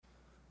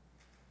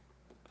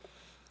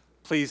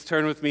Please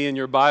turn with me in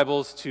your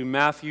Bibles to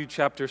Matthew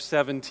chapter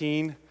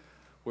 17,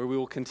 where we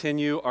will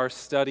continue our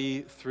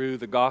study through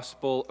the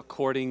Gospel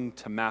according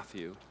to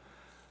Matthew.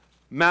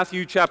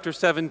 Matthew chapter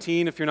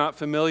 17, if you're not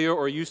familiar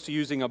or used to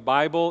using a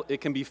Bible,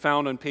 it can be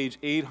found on page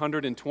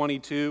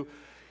 822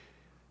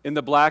 in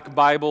the black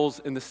Bibles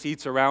in the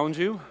seats around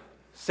you.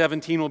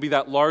 17 will be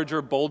that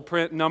larger bold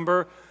print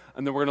number,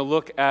 and then we're going to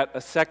look at a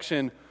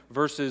section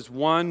verses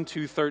 1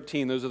 to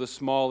 13. Those are the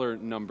smaller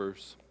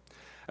numbers.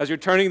 As you're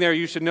turning there,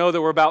 you should know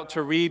that we're about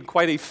to read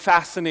quite a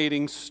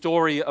fascinating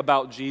story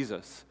about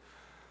Jesus.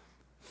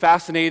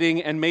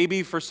 Fascinating, and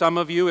maybe for some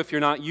of you, if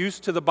you're not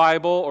used to the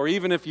Bible, or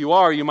even if you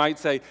are, you might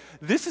say,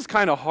 this is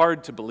kind of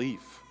hard to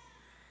believe.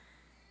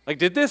 Like,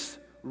 did this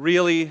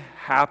really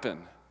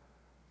happen?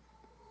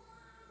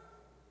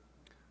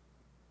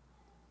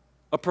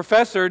 A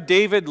professor,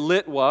 David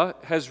Litwa,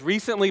 has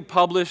recently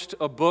published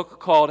a book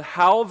called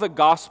How the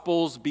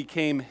Gospels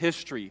Became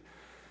History: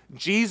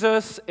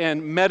 Jesus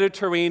and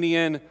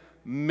Mediterranean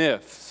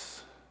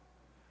Myths.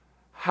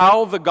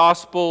 How the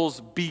Gospels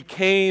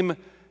became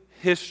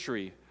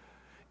history.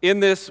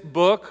 In this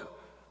book,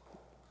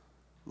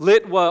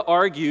 Litwa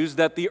argues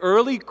that the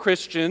early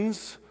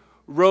Christians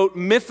wrote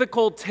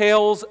mythical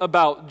tales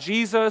about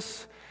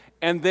Jesus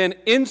and then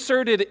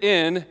inserted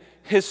in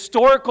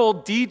historical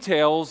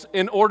details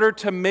in order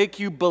to make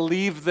you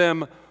believe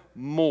them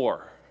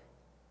more.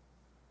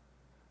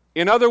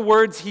 In other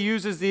words, he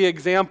uses the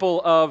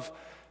example of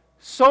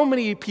so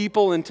many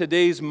people in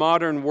today's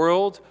modern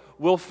world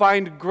will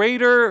find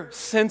greater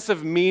sense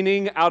of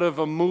meaning out of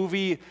a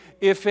movie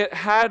if it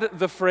had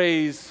the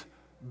phrase,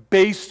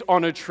 based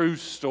on a true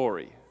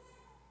story.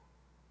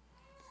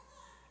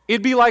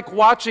 It'd be like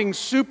watching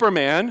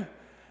Superman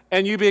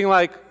and you being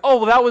like, oh,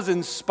 well, that was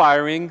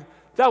inspiring,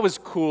 that was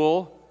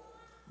cool.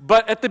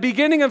 But at the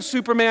beginning of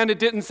Superman, it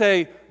didn't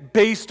say,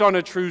 based on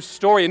a true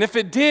story. And if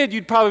it did,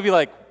 you'd probably be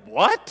like,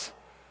 what?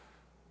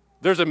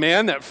 There's a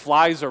man that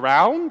flies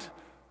around?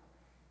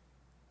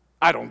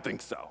 I don't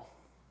think so.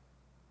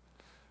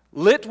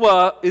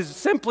 Litwa is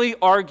simply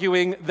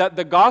arguing that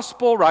the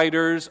gospel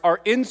writers are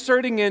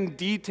inserting in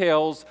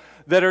details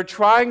that are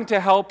trying to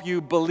help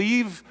you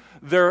believe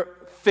their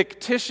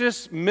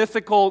fictitious,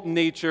 mythical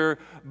nature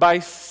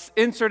by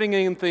inserting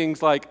in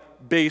things like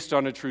based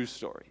on a true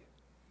story.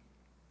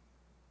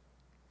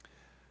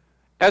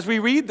 As we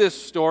read this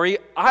story,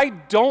 I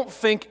don't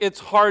think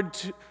it's hard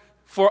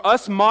for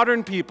us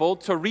modern people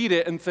to read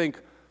it and think,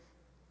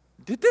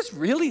 did this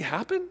really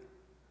happen?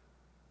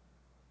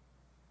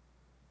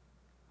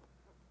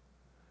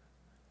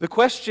 The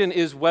question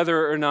is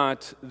whether or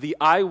not the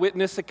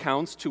eyewitness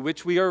accounts to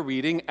which we are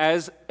reading,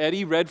 as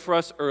Eddie read for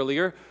us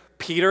earlier,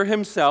 Peter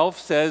himself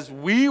says,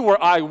 we were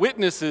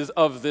eyewitnesses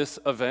of this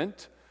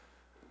event.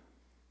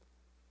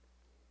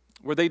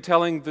 Were they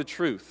telling the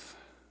truth?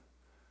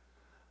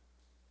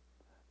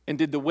 And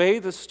did the way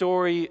the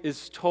story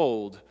is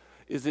told,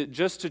 is it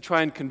just to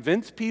try and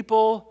convince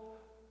people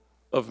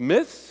of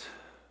myths,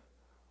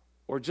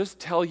 or just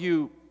tell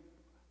you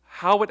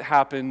how it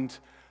happened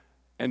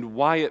and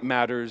why it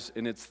matters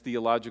in its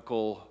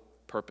theological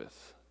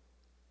purpose?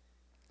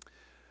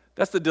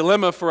 That's the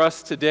dilemma for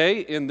us today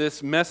in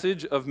this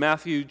message of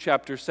Matthew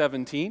chapter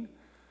 17.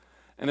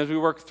 And as we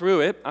work through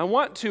it, I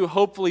want to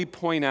hopefully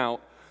point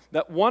out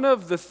that one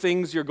of the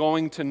things you're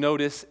going to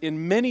notice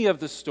in many of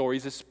the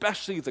stories,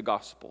 especially the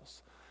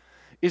Gospels,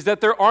 is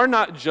that there are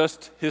not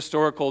just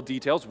historical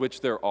details,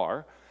 which there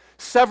are,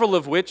 several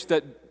of which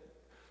that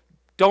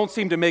don't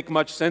seem to make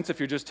much sense if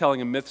you're just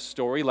telling a myth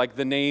story, like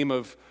the name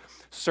of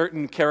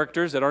certain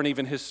characters that aren't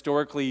even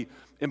historically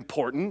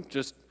important.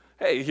 Just,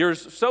 hey,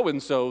 here's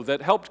so-and-so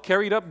that helped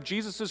carry up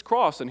Jesus'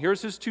 cross, and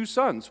here's his two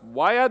sons.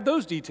 Why add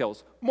those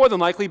details? More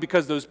than likely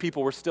because those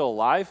people were still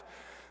alive.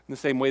 In the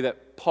same way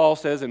that Paul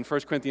says in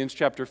 1 Corinthians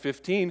chapter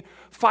 15,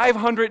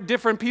 500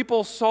 different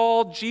people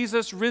saw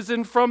Jesus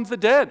risen from the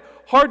dead.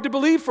 Hard to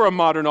believe for a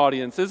modern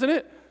audience, isn't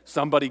it?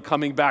 Somebody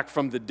coming back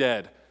from the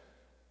dead.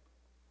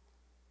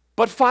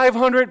 But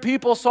 500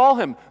 people saw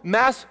him.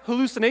 Mass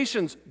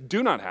hallucinations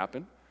do not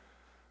happen.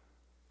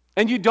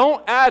 And you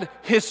don't add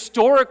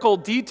historical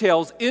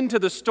details into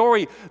the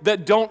story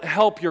that don't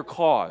help your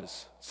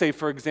cause. Say,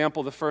 for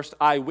example, the first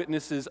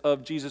eyewitnesses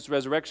of Jesus'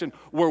 resurrection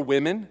were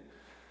women.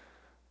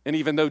 And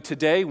even though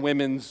today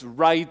women's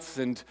rights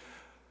and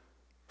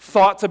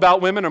thoughts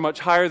about women are much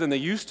higher than they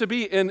used to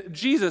be, in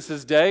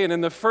Jesus' day and in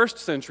the first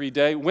century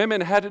day,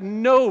 women had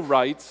no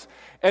rights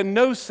and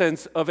no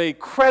sense of a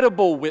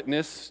credible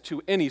witness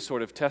to any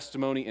sort of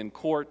testimony in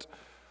court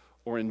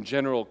or in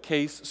general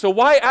case. So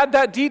why add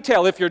that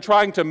detail if you're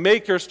trying to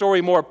make your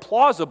story more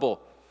plausible,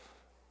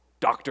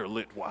 Dr.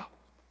 Litwa?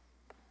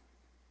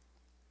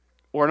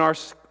 Or in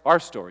our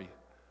story,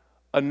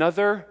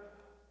 another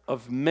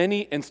of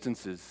many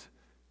instances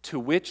to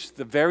which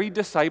the very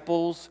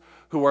disciples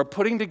who are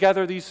putting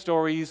together these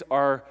stories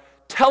are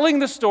telling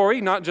the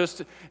story, not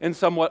just in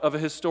somewhat of a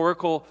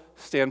historical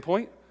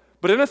standpoint,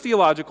 but in a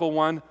theological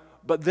one,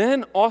 but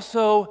then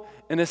also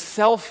in a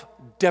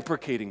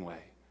self-deprecating way.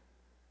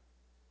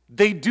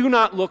 They do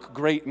not look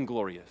great and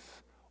glorious.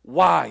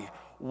 Why?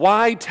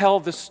 Why tell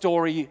the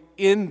story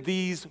in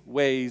these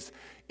ways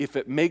if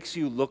it makes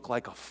you look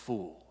like a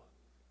fool?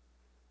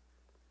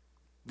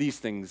 These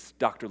things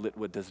Dr.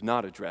 Litwood does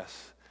not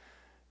address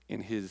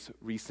in his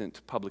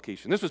recent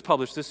publication. This was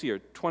published this year,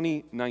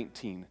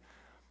 2019.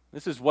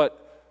 This is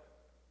what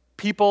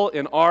people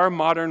in our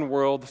modern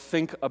world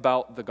think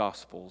about the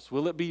Gospels.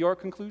 Will it be your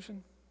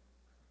conclusion?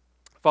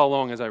 Follow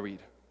along as I read.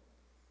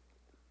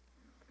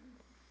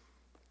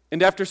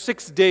 And after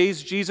 6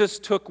 days, Jesus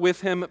took with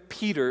him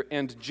Peter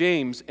and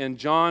James and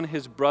John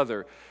his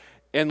brother,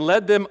 and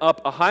led them up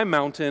a high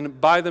mountain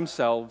by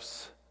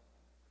themselves,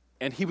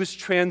 and he was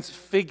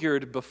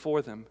transfigured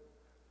before them.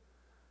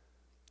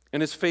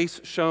 And his face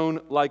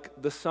shone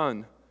like the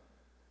sun,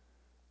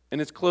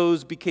 and his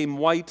clothes became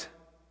white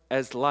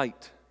as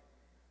light.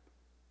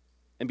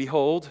 And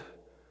behold,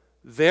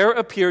 there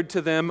appeared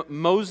to them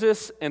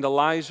Moses and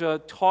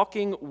Elijah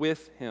talking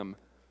with him.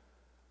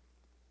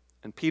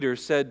 And Peter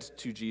said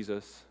to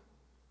Jesus,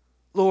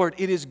 Lord,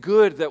 it is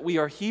good that we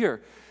are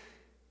here.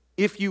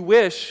 If you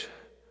wish,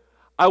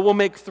 I will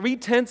make 3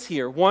 tents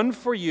here, one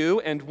for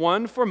you and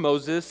one for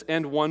Moses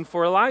and one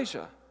for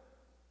Elijah.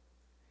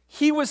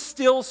 He was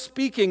still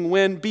speaking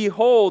when,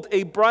 behold,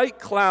 a bright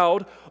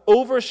cloud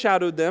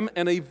overshadowed them,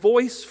 and a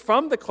voice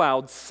from the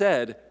cloud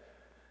said,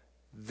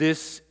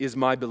 This is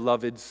my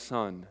beloved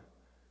Son,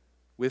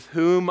 with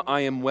whom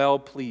I am well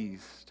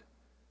pleased.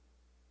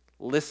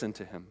 Listen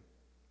to him.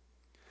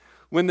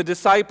 When the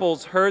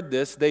disciples heard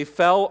this, they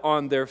fell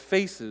on their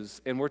faces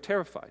and were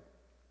terrified.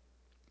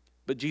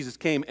 But Jesus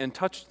came and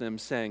touched them,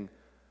 saying,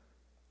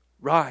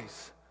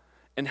 Rise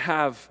and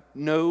have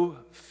no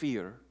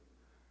fear.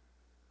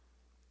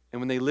 And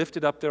when they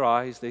lifted up their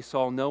eyes, they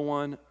saw no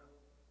one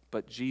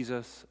but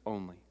Jesus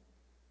only.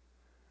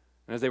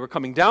 And as they were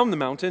coming down the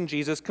mountain,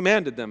 Jesus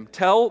commanded them,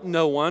 Tell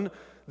no one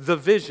the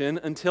vision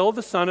until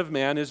the Son of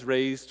Man is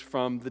raised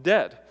from the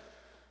dead.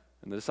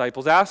 And the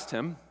disciples asked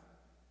him,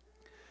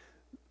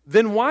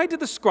 Then why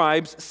did the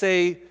scribes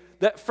say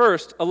that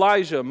first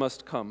Elijah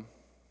must come?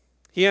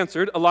 He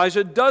answered,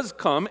 Elijah does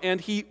come,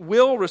 and he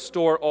will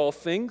restore all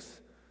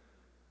things.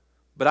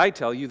 But I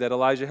tell you that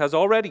Elijah has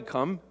already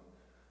come,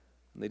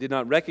 and they did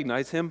not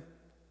recognize him,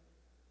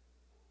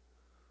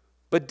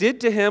 but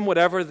did to him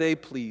whatever they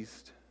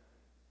pleased.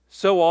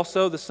 So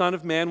also the Son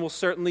of Man will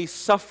certainly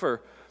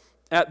suffer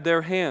at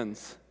their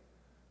hands.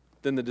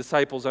 Then the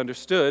disciples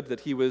understood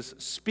that he was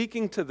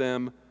speaking to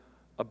them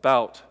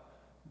about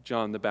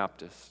John the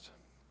Baptist.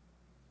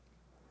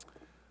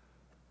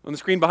 On the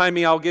screen behind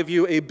me, I'll give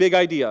you a big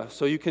idea,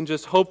 so you can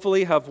just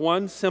hopefully have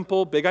one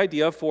simple big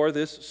idea for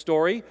this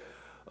story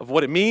of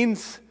what it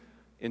means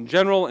in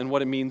general and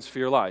what it means for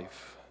your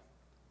life.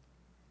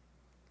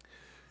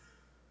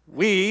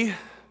 We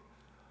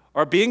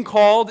are being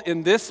called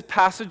in this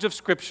passage of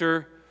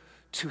Scripture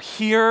to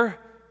hear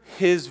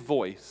his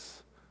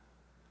voice,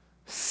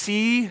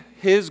 see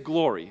his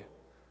glory,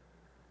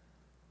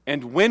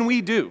 and when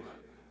we do,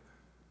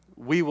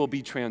 we will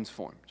be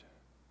transformed.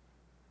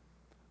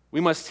 We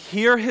must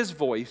hear his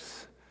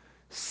voice,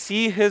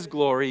 see his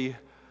glory,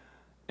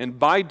 and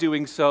by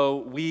doing so,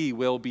 we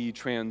will be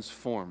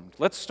transformed.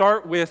 Let's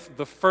start with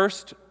the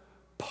first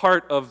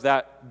part of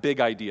that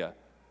big idea.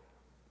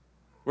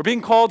 We're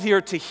being called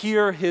here to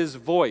hear his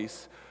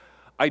voice.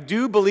 I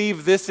do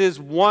believe this is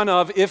one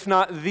of, if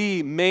not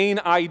the main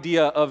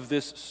idea of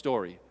this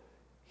story.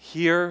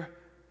 Hear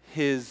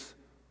his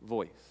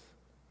voice.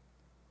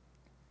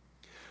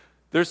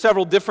 There's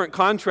several different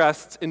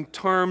contrasts in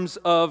terms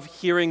of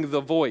hearing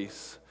the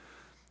voice.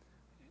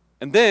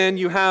 And then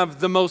you have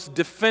the most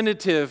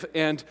definitive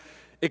and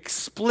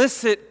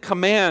explicit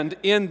command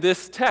in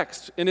this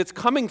text, and it's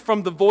coming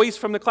from the voice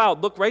from the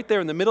cloud. Look right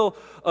there in the middle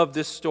of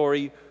this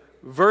story,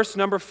 verse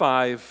number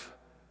 5.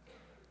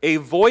 A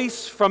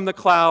voice from the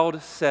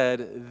cloud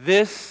said,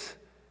 This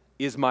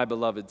is my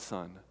beloved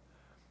Son,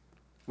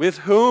 with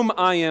whom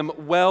I am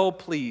well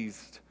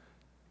pleased.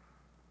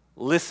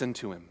 Listen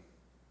to him.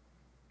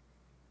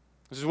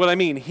 This is what I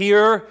mean.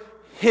 Hear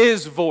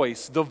his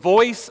voice, the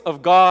voice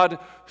of God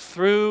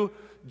through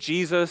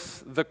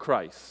Jesus the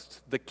Christ,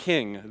 the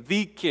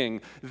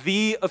King,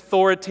 the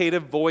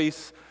authoritative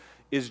voice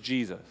is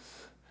Jesus.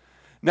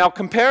 Now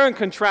compare and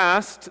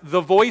contrast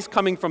the voice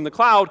coming from the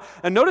cloud,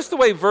 and notice the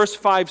way verse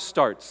 5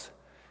 starts.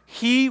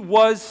 He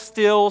was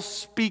still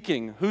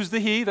speaking. Who's the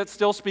he that's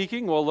still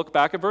speaking? Well, look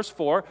back at verse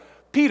 4.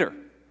 Peter.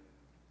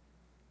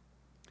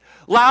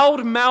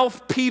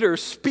 Loudmouth Peter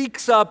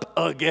speaks up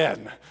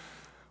again.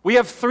 We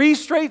have 3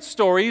 straight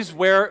stories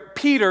where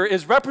Peter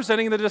is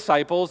representing the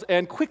disciples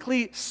and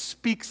quickly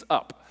speaks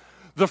up.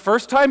 The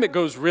first time it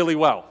goes really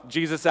well.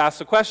 Jesus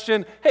asks a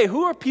question, Hey,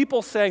 who are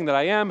people saying that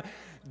I am?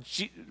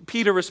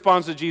 Peter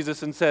responds to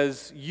Jesus and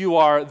says, You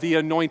are the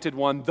anointed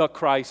one, the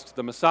Christ,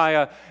 the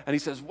Messiah. And he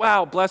says,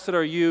 Wow, blessed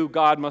are you.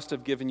 God must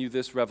have given you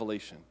this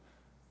revelation.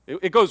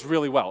 It goes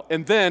really well.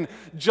 And then,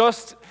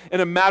 just in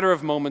a matter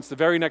of moments, the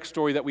very next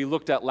story that we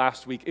looked at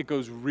last week, it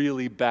goes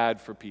really bad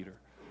for Peter.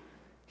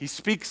 He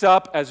speaks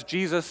up as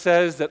Jesus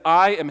says that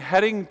I am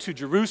heading to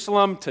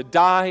Jerusalem to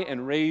die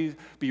and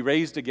be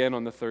raised again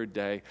on the third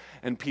day.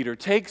 And Peter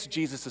takes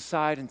Jesus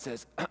aside and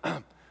says,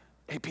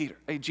 hey, Peter,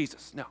 hey,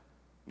 Jesus, no.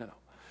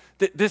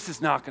 This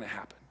is not going to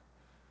happen.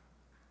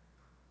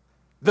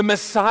 The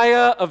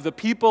Messiah of the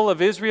people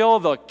of Israel,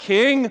 the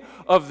king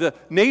of the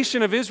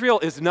nation of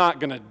Israel, is not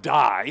going to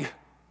die.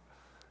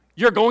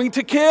 You're going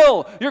to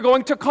kill. You're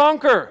going to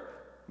conquer.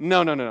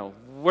 No.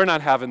 We're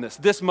not having this.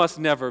 This must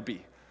never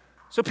be.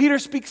 So Peter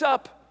speaks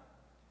up.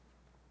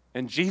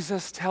 And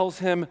Jesus tells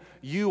him,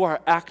 you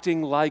are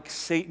acting like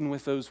Satan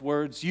with those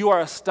words. You are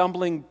a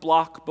stumbling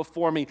block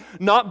before me.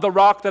 Not the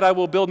rock that I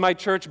will build my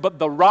church, but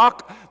the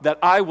rock that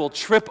I will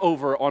trip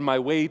over on my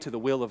way to the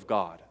will of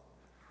God.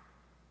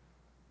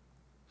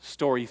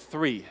 Story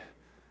 3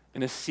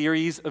 in a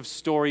series of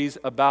stories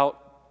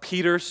about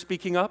Peter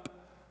speaking up.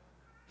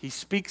 He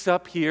speaks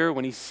up here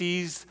when he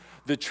sees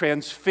the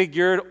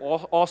transfigured,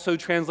 also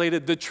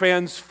translated, the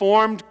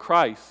transformed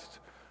Christ.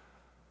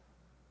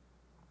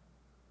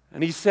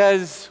 And he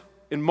says,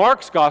 in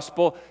Mark's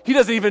gospel, he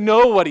doesn't even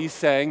know what he's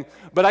saying,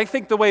 but I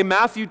think the way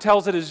Matthew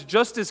tells it is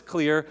just as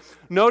clear.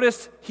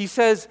 Notice he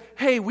says,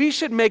 hey, we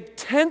should make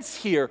tents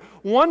here,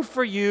 one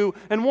for you,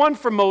 and one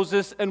for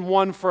Moses, and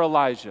one for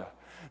Elijah.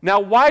 Now,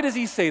 why does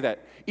he say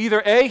that?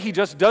 Either A, he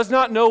just does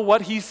not know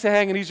what he's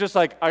saying, and he's just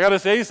like, I got to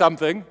say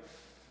something.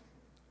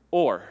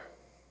 Or,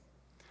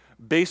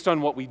 based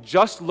on what we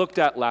just looked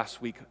at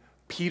last week,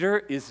 Peter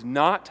is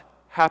not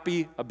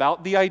happy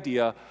about the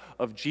idea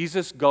of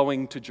Jesus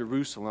going to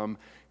Jerusalem.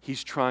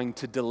 He's trying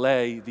to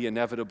delay the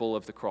inevitable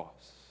of the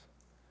cross.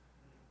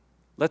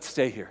 Let's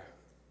stay here.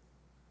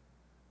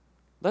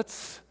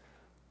 Let's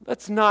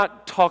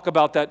not talk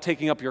about that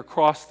taking up your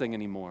cross thing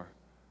anymore.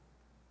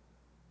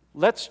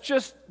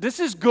 This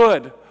is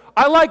good.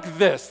 I like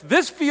this.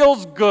 This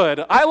feels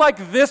good. I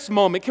like this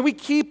moment. Can we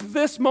keep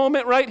this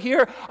moment right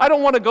here? I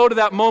don't want to go to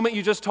that moment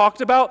you just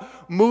talked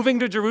about, moving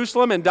to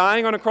Jerusalem and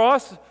dying on a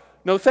cross.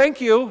 No,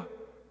 thank you.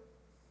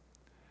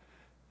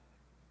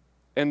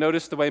 And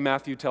notice the way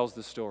Matthew tells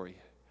the story.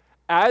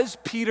 As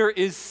Peter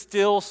is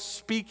still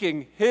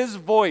speaking, his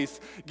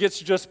voice gets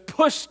just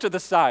pushed to the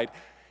side.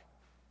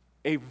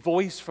 A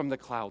voice from the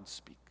cloud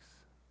speaks.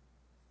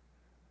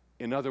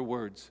 In other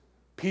words,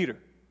 Peter,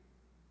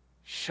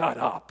 shut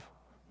up.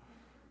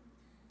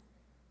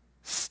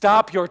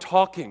 Stop your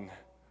talking.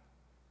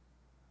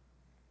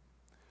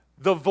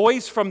 The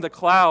voice from the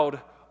cloud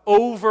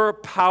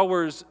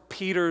overpowers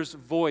Peter's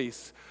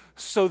voice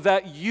so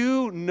that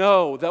you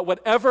know that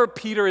whatever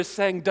Peter is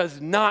saying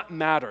does not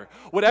matter.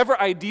 Whatever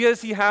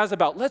ideas he has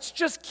about, let's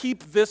just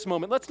keep this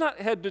moment. Let's not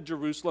head to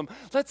Jerusalem.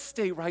 Let's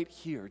stay right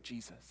here,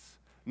 Jesus.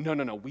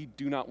 No. We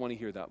do not want to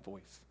hear that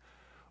voice.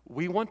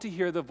 We want to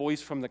hear the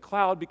voice from the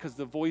cloud because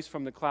the voice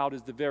from the cloud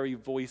is the very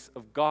voice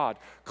of God.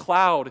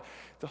 Cloud,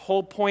 the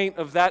whole point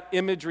of that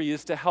imagery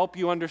is to help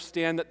you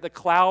understand that the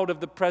cloud of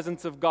the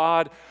presence of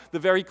God, the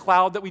very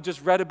cloud that we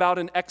just read about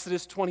in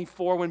Exodus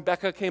 24 when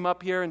Becca came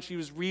up here and she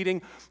was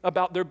reading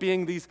about there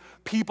being these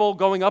people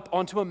going up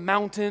onto a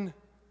mountain.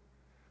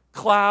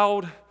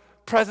 Cloud,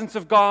 presence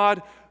of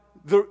God,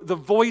 the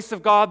voice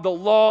of God, the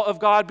law of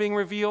God being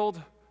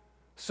revealed.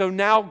 So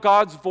now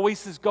God's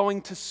voice is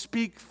going to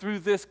speak through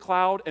this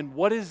cloud, and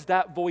what is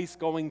that voice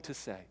going to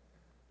say?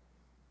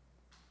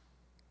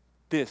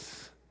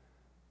 This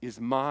is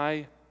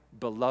my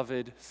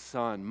beloved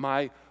Son,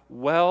 my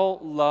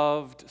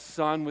well-loved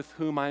Son with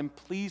whom I'm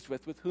pleased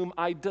with whom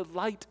I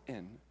delight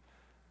in.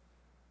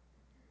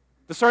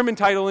 The sermon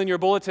title in your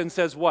bulletin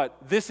says what?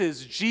 This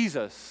is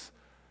Jesus,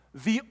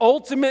 the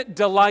ultimate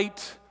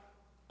delight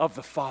of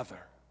the Father.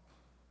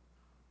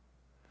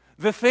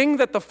 The thing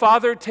that the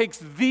Father takes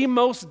the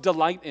most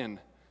delight in,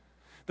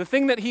 the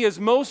thing that he is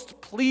most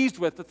pleased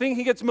with, the thing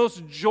he gets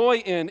most joy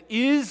in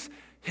is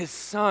his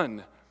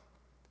Son.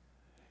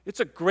 It's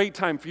a great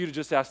time for you to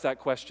just ask that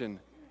question.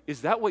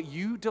 Is that what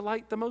you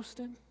delight the most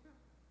in?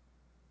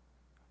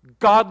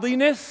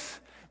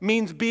 Godliness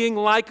means being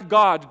like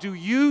God. Do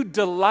you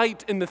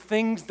delight in the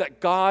things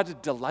that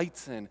God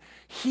delights in?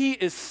 He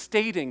is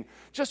stating,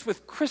 just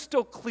with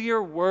crystal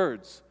clear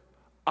words,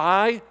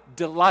 I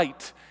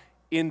delight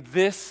in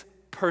this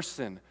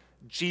person,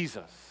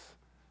 Jesus.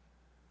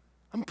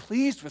 I'm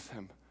pleased with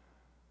him.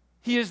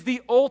 He is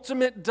the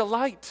ultimate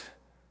delight.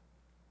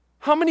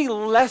 How many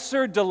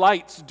lesser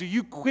delights do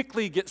you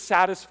quickly get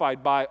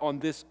satisfied by on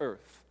this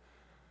earth?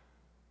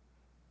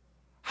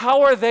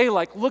 How are they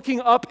like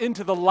looking up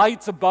into the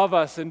lights above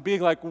us and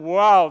being like,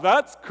 wow,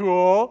 that's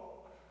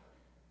cool?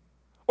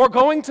 Or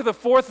going to the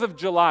 4th of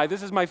July.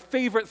 This is my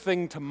favorite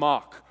thing to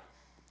mock.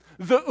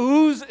 The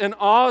oohs and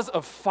ahs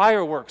of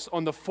fireworks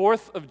on the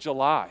 4th of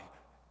July.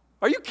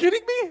 Are you kidding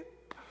me?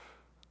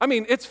 I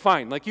mean, it's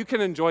fine. Like, you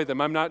can enjoy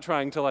them. I'm not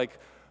trying to, like,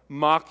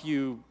 mock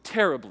you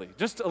terribly.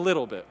 Just a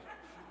little bit.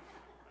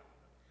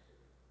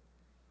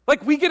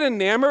 Like, we get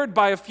enamored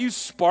by a few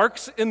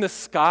sparks in the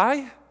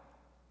sky?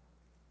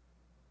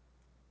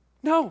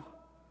 No.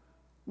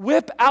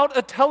 Whip out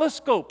a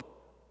telescope.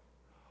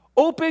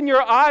 Open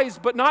your eyes,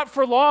 but not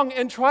for long,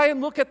 and try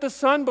and look at the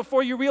sun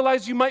before you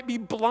realize you might be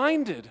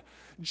blinded.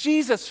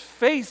 Jesus'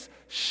 face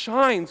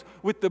shines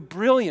with the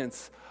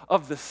brilliance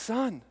of the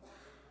sun.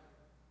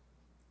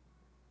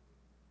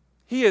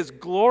 He is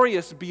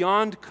glorious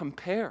beyond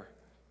compare.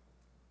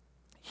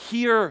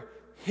 Hear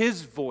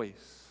his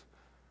voice.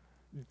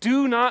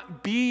 Do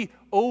not be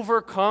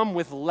overcome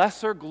with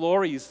lesser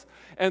glories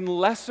and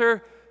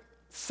lesser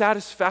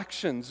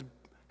satisfactions.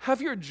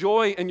 Have your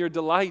joy and your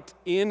delight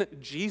in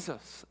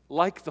Jesus,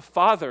 like the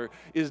Father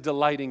is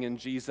delighting in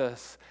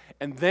Jesus.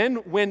 And then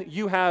when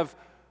you have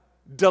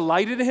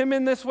delighted him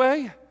in this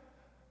way,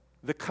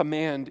 the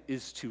command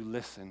is to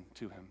listen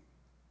to him.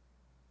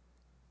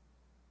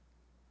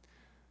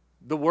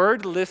 The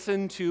word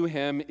listen to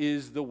him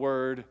is the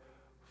word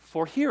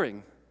for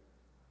hearing,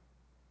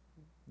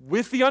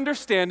 with the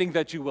understanding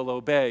that you will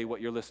obey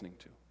what you're listening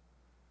to.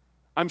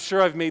 I'm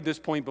sure I've made this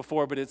point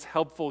before, but it's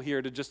helpful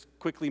here to just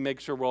quickly make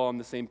sure we're all on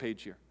the same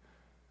page here.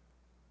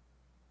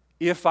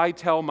 If I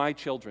tell my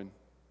children,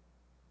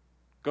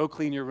 go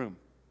clean your room,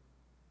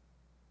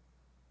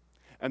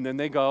 and then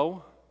they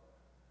go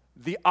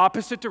the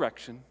opposite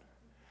direction,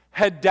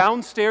 head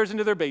downstairs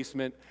into their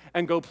basement,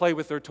 and go play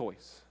with their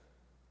toys.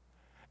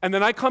 And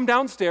then I come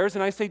downstairs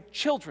and I say,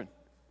 children,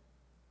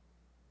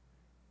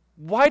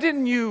 why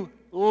didn't you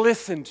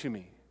listen to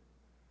me?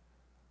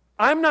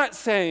 I'm not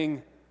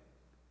saying,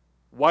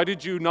 why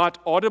did you not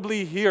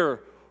audibly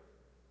hear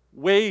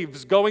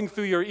waves going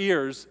through your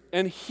ears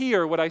and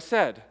hear what I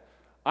said?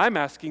 I'm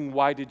asking,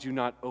 why did you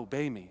not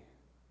obey me?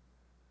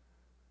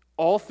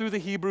 All through the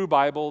Hebrew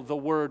Bible, the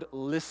word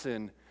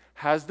listen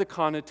has the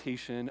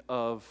connotation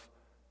of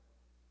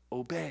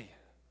obey.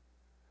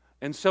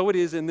 And so it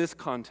is in this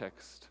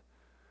context.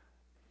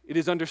 It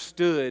is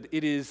understood,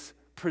 it is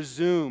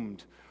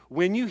presumed.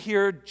 When you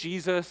hear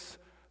Jesus'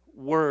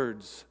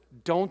 words,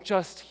 don't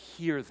just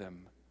hear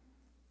them,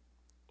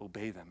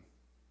 obey them.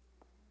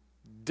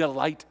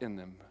 Delight in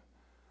them.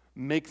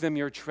 Make them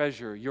your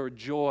treasure, your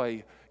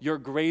joy, your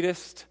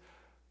greatest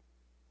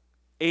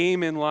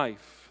aim in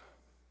life.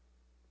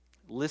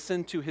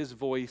 Listen to his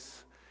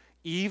voice,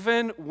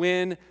 even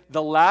when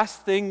the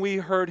last thing we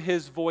heard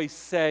his voice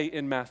say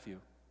in Matthew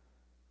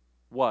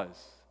was,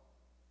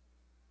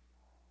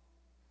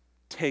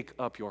 take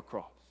up your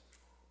cross.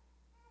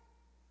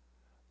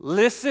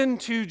 Listen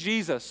to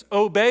Jesus.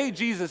 Obey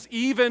Jesus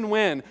even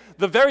when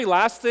the very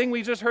last thing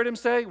we just heard him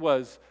say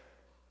was,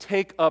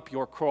 take up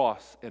your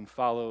cross and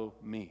follow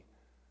me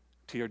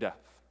to your death.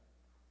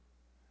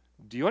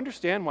 Do you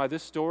understand why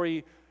this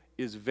story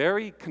is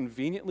very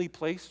conveniently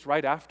placed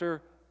right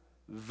after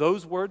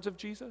those words of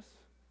Jesus?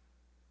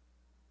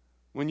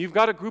 When you've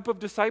got a group of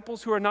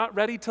disciples who are not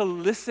ready to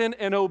listen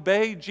and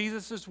obey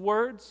Jesus'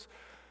 words,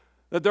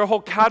 that their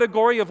whole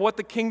category of what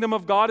the kingdom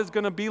of God is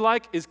going to be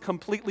like is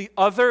completely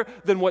other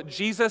than what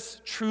Jesus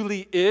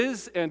truly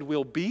is and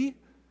will be.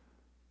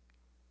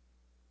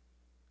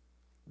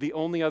 The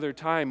only other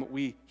time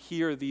we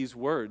hear these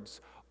words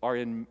are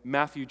in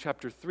Matthew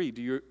chapter 3.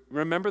 Do you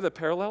remember the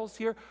parallels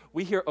here?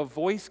 We hear a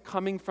voice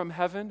coming from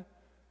heaven,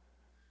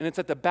 and it's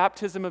at the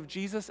baptism of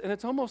Jesus, and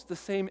it's almost the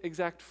same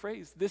exact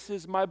phrase. This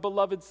is my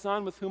beloved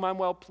Son with whom I'm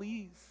well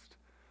pleased.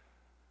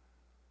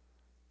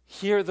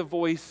 Here the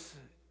voice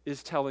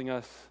is telling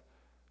us,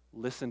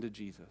 listen to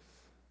Jesus.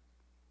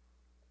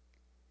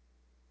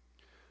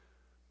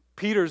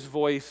 Peter's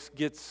voice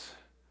gets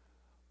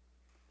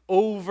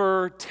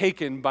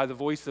overtaken by the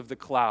voice of the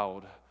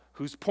cloud,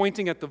 who's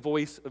pointing at the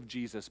voice of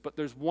Jesus. But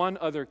there's one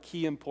other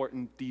key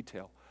important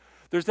detail.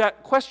 There's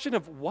that question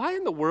of why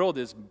in the world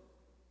is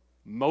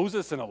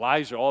Moses and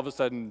Elijah all of a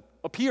sudden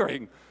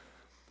appearing?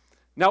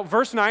 Now,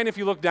 verse 9, if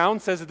you look down,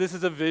 says that this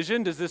is a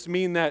vision. Does this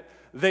mean that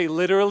they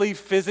literally,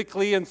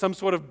 physically, in some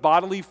sort of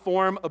bodily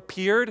form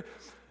appeared?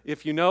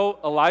 If you know,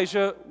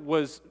 Elijah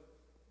was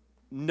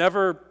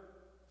never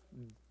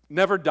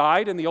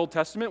died in the Old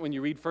Testament. When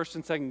you read 1st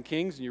and 2nd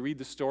Kings and you read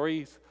the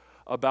stories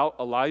about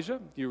Elijah,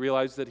 you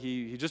realize that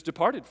he just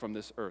departed from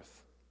this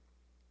earth.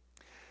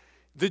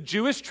 The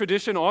Jewish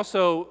tradition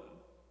also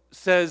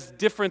says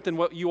different than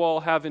what you all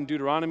have in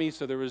Deuteronomy.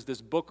 So there was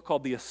this book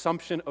called The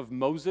Assumption of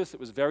Moses.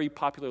 It was very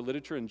popular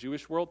literature in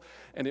Jewish world,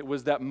 and it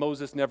was that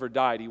Moses never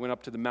died. He went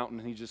up to the mountain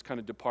and he just kind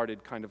of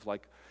departed, kind of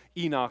like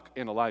Enoch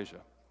and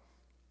Elijah.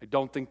 I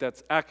don't think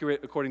that's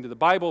accurate according to the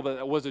Bible, but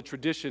that was a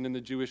tradition in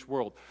the Jewish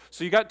world.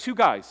 So you got two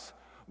guys.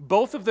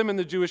 Both of them in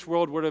the Jewish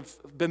world would have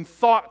been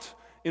thought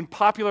in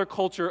popular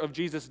culture of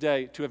Jesus'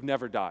 day to have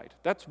never died.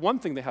 That's one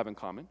thing they have in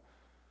common.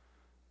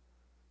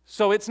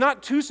 So it's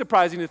not too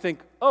surprising to think,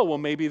 oh, well,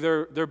 maybe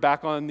they're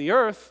back on the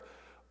earth,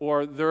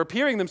 or they're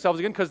appearing themselves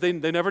again because they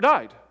never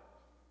died.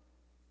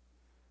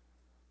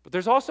 But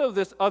there's also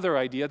this other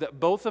idea that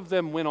both of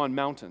them went on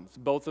mountains.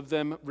 Both of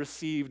them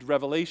received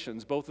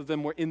revelations. Both of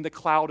them were in the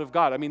cloud of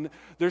God. I mean,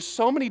 there's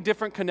so many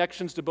different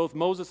connections to both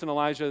Moses and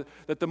Elijah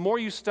that the more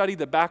you study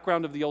the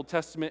background of the Old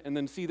Testament and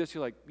then see this,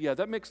 you're like, yeah,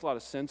 that makes a lot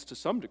of sense to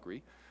some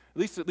degree,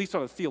 at least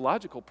on a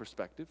theological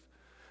perspective.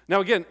 Now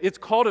again, it's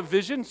called a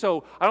vision,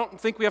 so I don't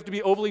think we have to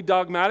be overly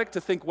dogmatic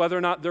to think whether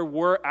or not there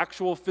were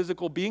actual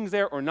physical beings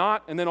there or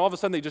not, and then all of a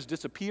sudden they just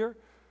disappear.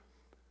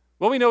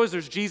 What we know is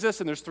there's Jesus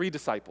and there's 3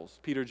 disciples,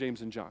 Peter,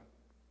 James, and John.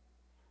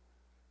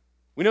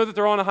 We know that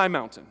they're on a high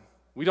mountain.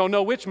 We don't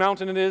know which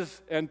mountain it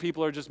is, and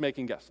people are just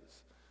making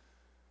guesses.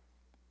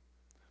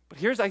 But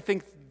here's, I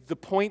think, the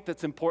point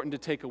that's important to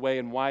take away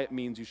and why it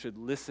means you should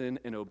listen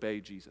and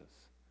obey Jesus.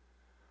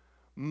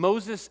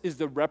 Moses is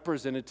the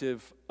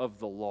representative of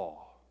the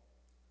law,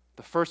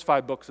 the first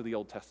 5 books of the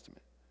Old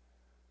Testament.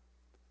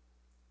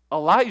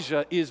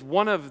 Elijah is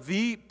one of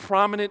the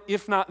prominent,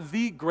 if not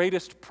the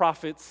greatest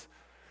prophets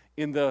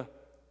in the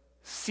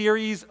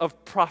series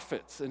of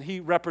prophets, and he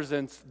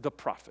represents the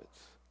prophets.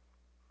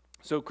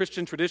 So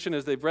Christian tradition,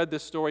 as they've read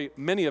this story,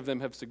 many of them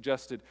have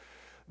suggested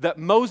that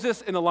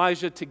Moses and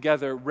Elijah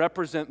together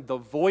represent the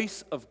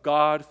voice of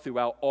God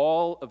throughout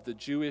all of the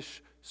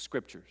Jewish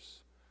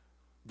scriptures,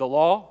 the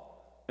law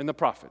and the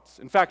prophets.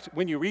 In fact,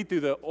 when you read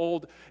through the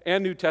Old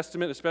and New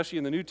Testament, especially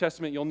in the New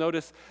Testament, you'll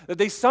notice that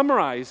they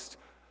summarized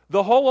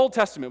the whole Old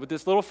Testament with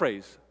this little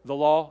phrase, the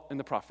law and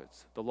the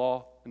prophets, the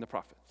law and the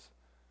prophets.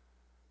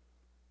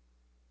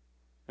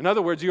 In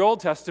other words, your Old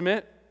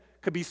Testament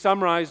could be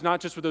summarized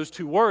not just with those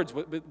 2 words,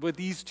 but with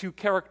these 2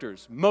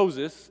 characters,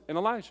 Moses and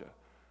Elijah.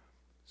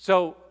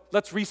 So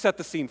let's reset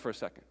the scene for a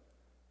second.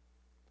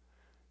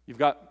 You've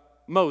got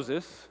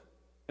Moses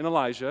and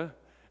Elijah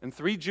and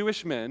 3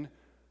 Jewish men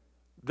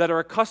that are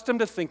accustomed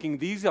to thinking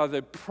these are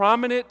the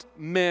prominent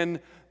men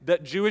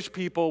that Jewish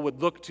people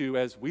would look to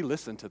as we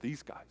listen to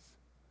these guys.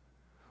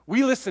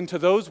 We listen to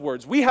those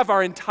words. We have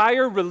our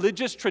entire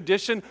religious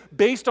tradition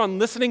based on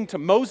listening to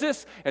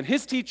Moses and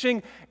his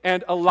teaching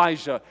and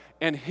Elijah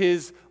and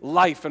his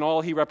life and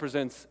all he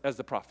represents as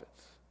the prophets.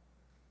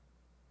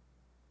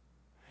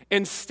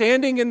 And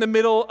standing in the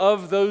middle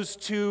of those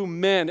 2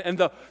 men and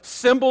the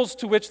symbols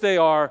to which they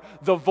are,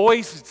 the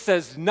voice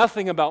says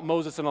nothing about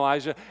Moses and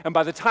Elijah, and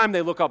by the time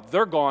they look up,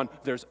 they're gone.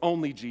 There's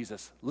only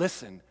Jesus.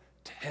 Listen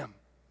to him.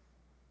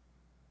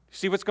 You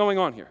see what's going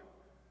on here?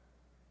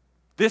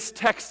 This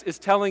text is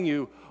telling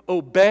you,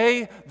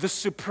 obey the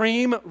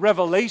supreme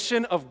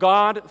revelation of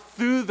God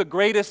through the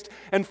greatest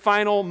and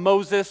final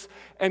Moses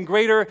and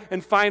greater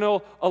and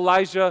final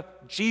Elijah,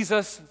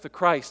 Jesus the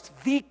Christ,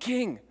 the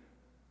King.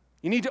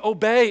 You need to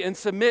obey and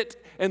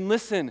submit and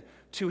listen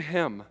to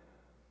him.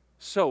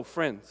 So,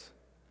 friends,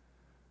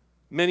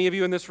 many of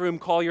you in this room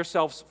call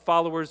yourselves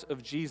followers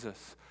of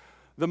Jesus.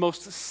 The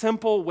most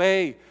simple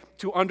way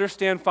to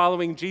understand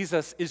following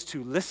Jesus is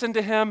to listen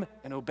to him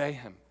and obey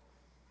him.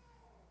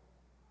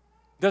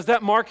 Does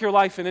that mark your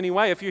life in any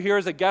way? If you're here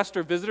as a guest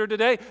or visitor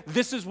today,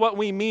 this is what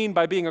we mean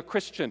by being a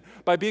Christian,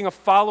 by being a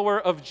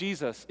follower of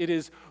Jesus. It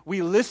is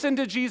we listen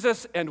to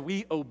Jesus and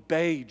we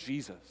obey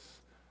Jesus.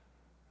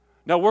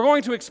 Now, we're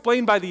going to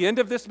explain by the end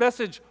of this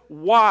message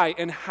why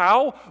and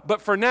how,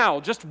 but for now,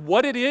 just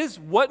what it is,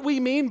 what we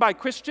mean by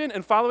Christian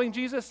and following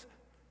Jesus,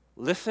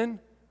 listen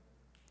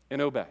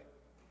and obey.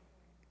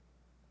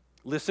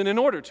 Listen in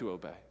order to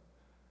obey.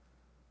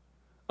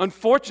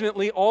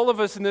 Unfortunately, all of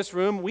us in this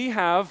room, we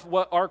have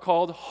what are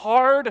called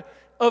hard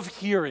of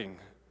hearing,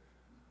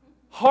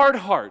 hard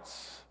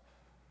hearts.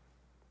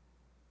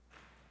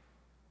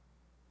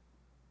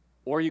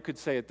 Or you could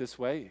say it this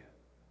way,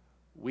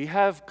 we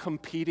have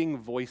competing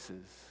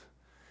voices.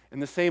 In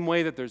the same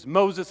way that there's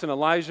Moses and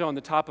Elijah on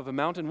the top of a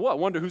mountain, well, I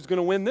wonder who's going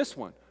to win this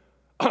one.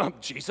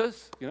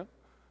 Jesus, you know.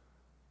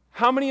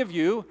 How many of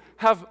you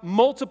have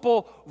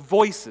multiple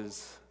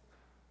voices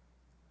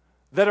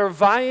that are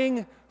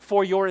vying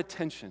for your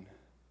attention?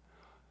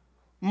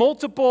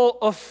 Multiple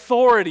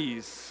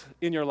authorities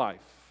in your life.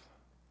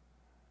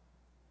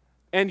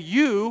 And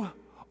you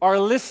are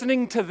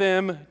listening to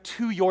them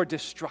to your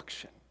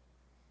destruction,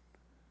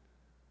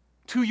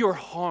 to your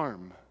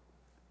harm.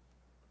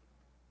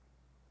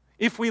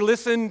 If we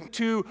listen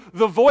to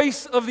the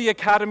voice of the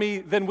academy,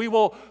 then we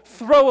will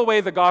throw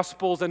away the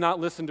Gospels and not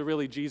listen to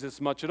really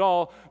Jesus much at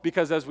all,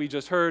 because as we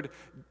just heard,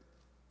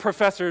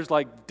 professors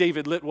like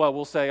David Litwell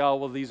will say, oh,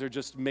 well, these are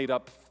just made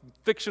up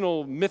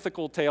fictional,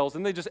 mythical tales,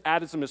 and they just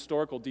added some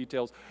historical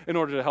details in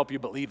order to help you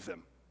believe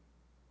them.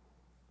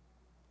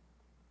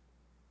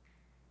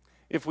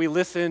 If we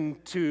listen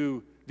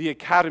to the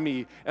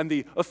academy and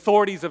the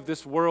authorities of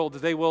this world,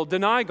 they will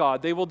deny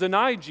God, they will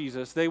deny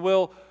Jesus, they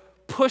will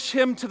push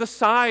him to the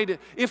side,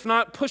 if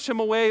not push him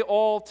away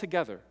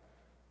altogether.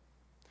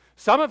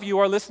 Some of you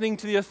are listening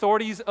to the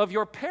authorities of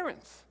your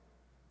parents,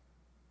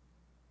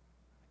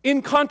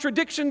 in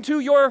contradiction to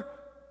your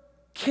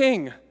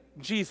King,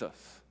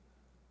 Jesus.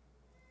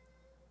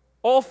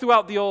 All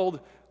throughout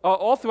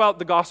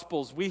the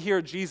Gospels, we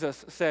hear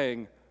Jesus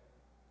saying,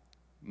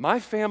 my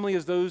family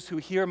is those who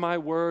hear my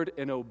word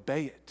and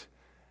obey it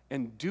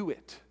and do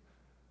it.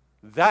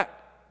 That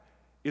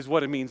is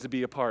what it means to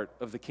be a part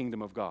of the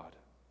kingdom of God.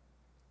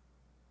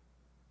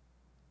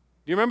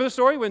 Do you remember the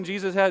story when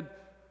Jesus had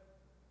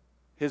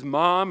his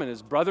mom and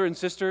his brother and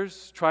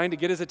sisters trying to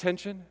get his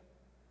attention?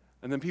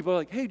 And then people are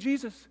like, hey,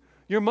 Jesus,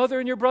 your mother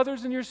and your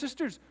brothers and your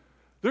sisters,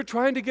 they're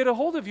trying to get a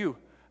hold of you.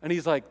 And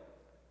he's like,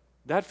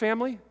 that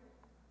family,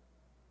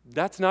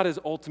 That's not as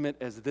ultimate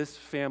as this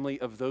family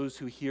of those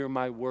who hear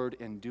my word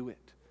and do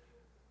it.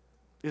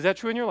 Is that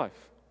true in your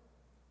life?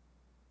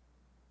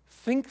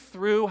 Think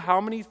through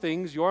how many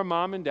things your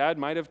mom and dad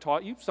might have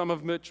taught you, some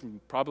of which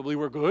probably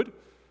were good,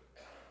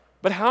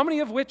 but how many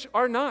of which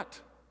are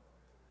not?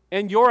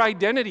 And your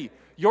identity,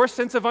 your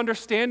sense of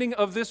understanding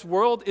of this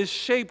world is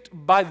shaped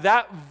by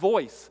that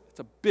voice. It's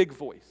a big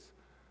voice.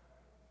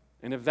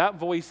 And if that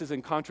voice is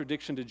in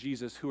contradiction to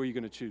Jesus, who are you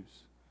going to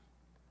choose?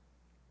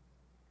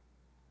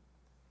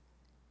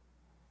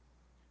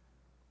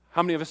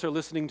 How many of us are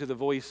listening to the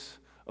voice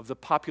of the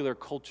popular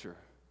culture,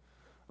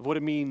 of what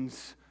it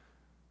means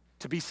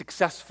to be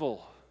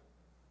successful?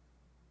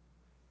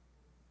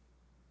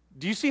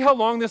 Do you see how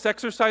long this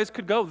exercise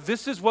could go?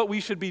 This is what we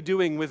should be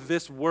doing with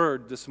this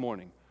word this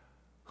morning.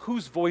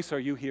 Whose voice are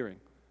you hearing?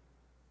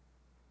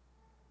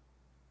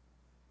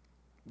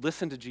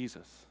 Listen to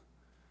Jesus.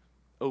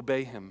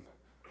 Obey him.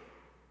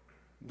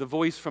 The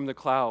voice from the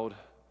cloud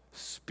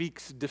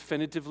speaks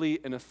definitively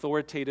and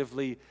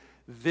authoritatively.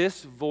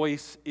 This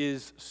voice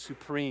is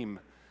supreme.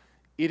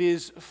 It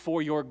is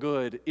for your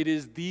good. It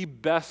is the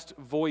best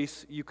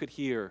voice you could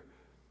hear.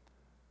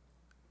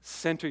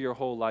 Center your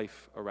whole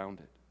life around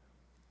it.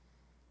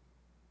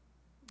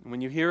 When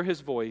you hear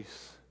his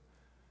voice,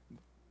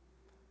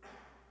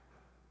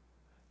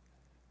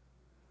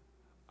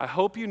 I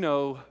hope you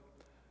know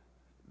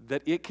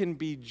that it can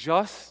be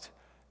just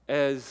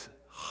as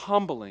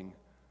humbling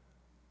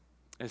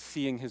as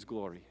seeing his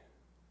glory.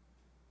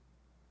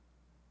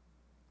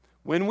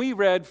 When we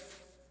read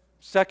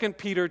 2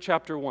 Peter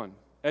chapter 1,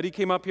 Eddie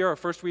came up here, our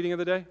first reading of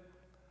the day.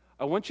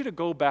 I want you to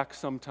go back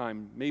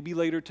sometime, maybe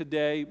later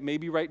today,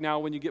 maybe right now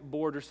when you get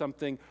bored or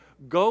something.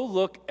 Go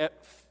look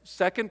at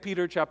 2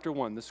 Peter chapter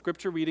 1, the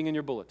scripture reading in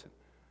your bulletin.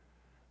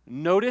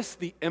 Notice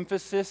the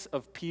emphasis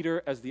of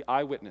Peter as the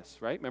eyewitness,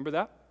 right? Remember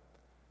that?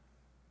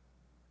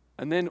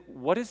 And then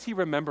what does he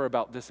remember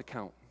about this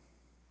account?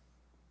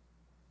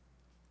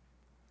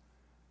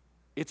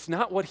 It's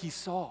not what he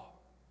saw.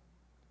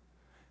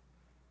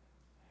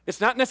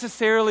 It's not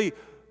necessarily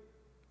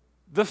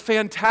the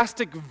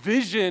fantastic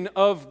vision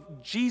of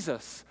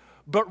Jesus,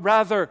 but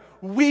rather,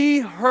 we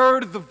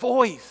heard the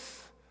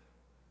voice.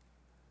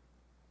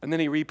 And then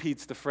he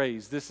repeats the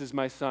phrase, "This is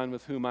my son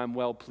with whom I'm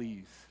well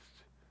pleased."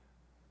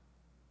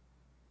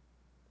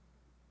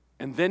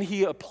 And then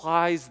he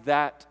applies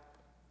that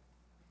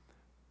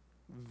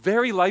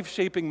very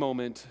life-shaping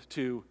moment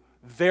to,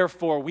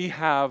 therefore, we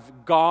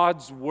have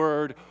God's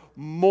word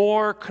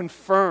more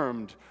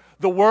confirmed.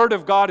 The word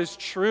of God is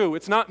true.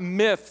 It's not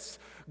myths.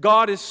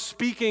 God is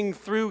speaking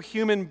through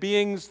human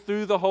beings,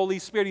 through the Holy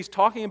Spirit. He's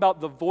talking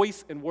about the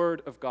voice and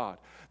word of God.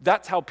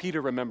 That's how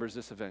Peter remembers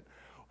this event.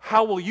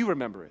 How will you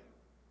remember it?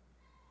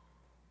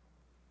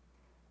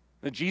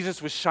 That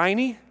Jesus was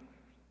shiny?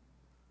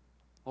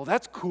 Well,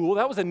 that's cool.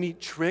 That was a neat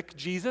trick,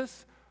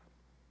 Jesus.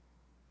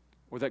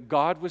 Or that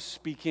God was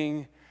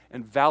speaking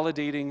and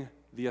validating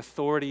the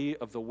authority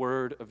of the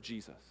word of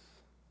Jesus.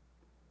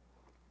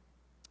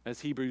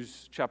 As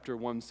Hebrews chapter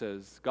 1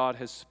 says, God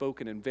has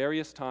spoken in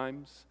various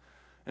times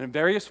and in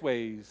various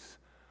ways,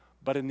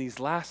 but in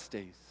these last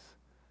days,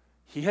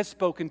 he has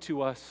spoken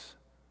to us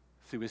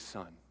through his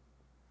Son.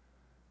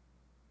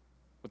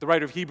 What the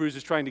writer of Hebrews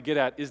is trying to get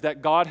at is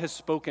that God has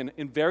spoken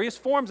in various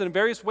forms and in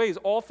various ways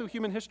all through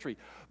human history,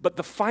 but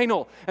the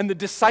final and the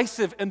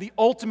decisive and the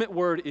ultimate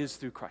word is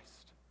through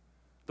Christ,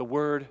 the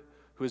Word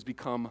who has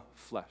become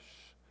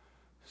flesh.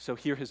 So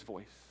hear his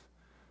voice.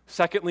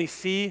 Secondly,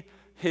 see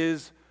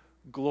his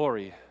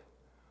glory.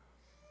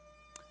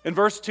 In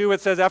verse 2,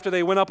 it says, after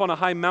they went up on a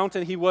high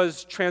mountain, he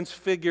was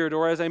transfigured,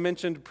 or as I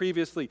mentioned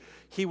previously,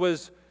 he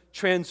was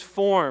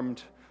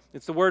transformed.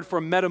 It's the word for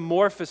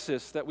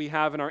metamorphosis that we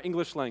have in our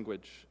English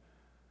language.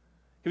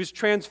 He was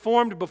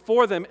transformed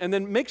before them, and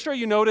then make sure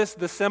you notice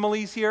the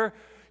similes here.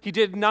 He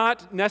did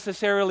not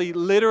necessarily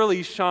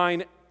literally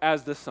shine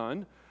as the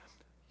sun.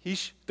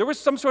 There was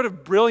some sort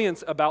of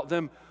brilliance about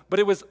them, but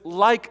it was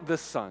like the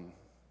sun.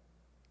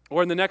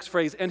 Or in the next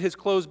phrase, and his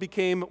clothes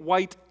became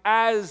white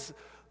as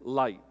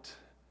light.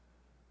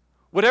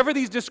 Whatever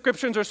these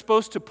descriptions are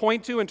supposed to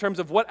point to in terms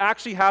of what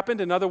actually happened,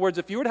 in other words,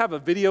 if you were to have a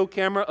video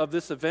camera of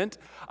this event,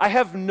 I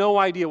have no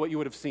idea what you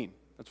would have seen.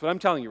 That's what I'm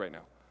telling you right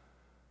now.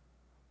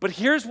 But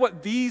here's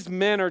what these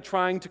men are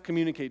trying to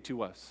communicate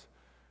to us.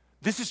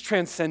 This is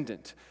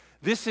transcendent.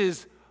 This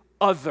is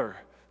other.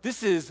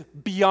 This is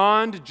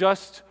beyond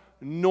just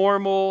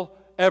normal,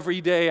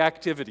 everyday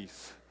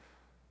activities.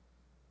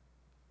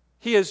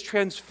 He is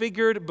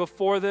transfigured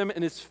before them,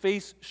 and his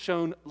face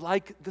shone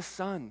like the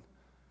sun,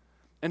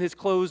 and his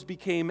clothes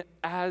became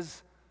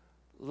as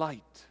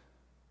light.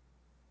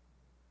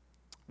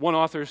 One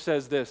author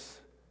says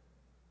this: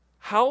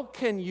 how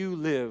can you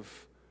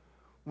live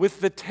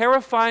with the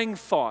terrifying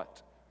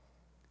thought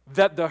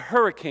that the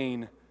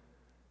hurricane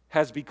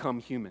has become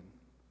human?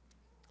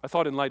 I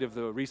thought in light of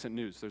the recent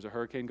news, there's a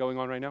hurricane going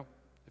on right now.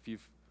 If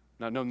you've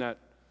not known that,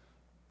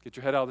 get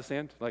your head out of the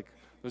sand. Like,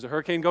 there's a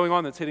hurricane going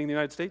on that's hitting the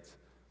United States.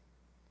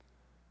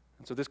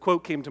 And so this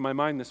quote came to my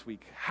mind this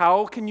week.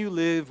 How can you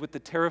live with the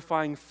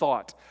terrifying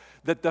thought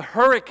that the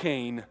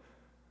hurricane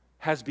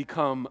has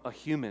become a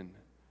human?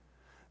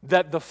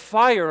 That the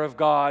fire of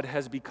God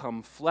has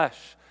become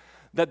flesh?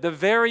 That the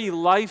very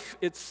life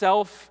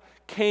itself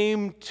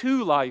came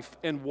to life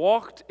and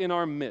walked in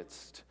our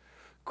midst?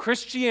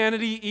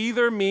 Christianity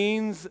either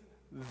means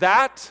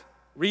that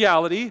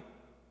reality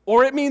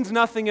or it means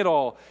nothing at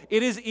all.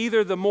 It is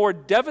either the more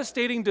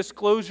devastating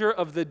disclosure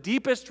of the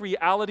deepest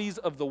realities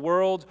of the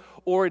world,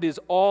 or it is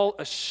all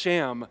a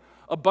sham,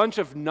 a bunch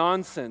of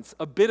nonsense,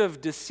 a bit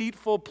of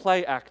deceitful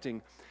play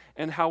acting.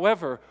 And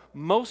however,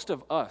 most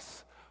of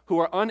us who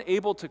are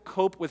unable to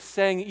cope with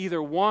saying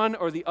either one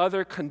or the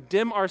other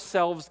condemn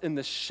ourselves in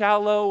the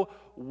shallow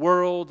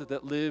world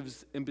that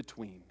lives in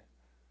between.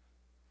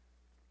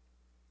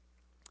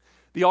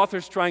 The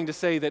author's trying to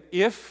say that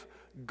if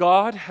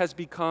God has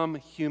become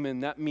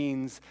human, that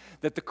means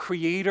that the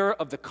creator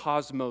of the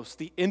cosmos,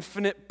 the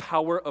infinite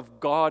power of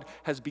God,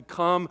 has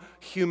become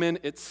human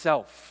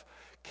itself.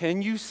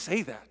 Can you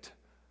say that?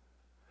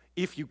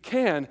 If you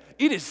can,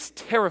 it is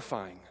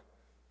terrifying.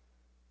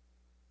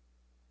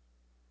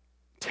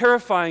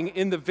 Terrifying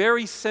in the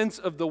very sense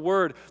of the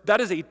word.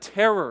 That is a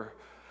terror.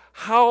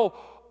 How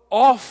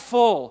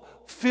awful,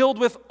 filled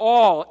with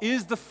awe,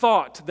 is the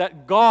thought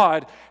that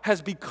God has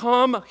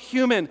become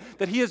human,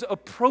 that he is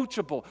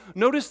approachable.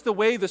 Notice the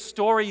way the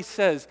story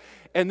says,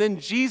 and then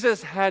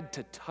Jesus had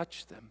to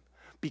touch them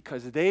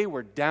because they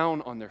were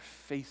down on their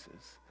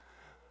faces.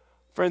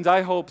 Friends,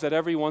 I hope that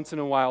every once in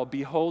a while,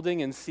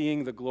 beholding and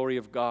seeing the glory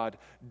of God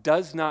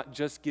does not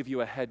just give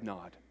you a head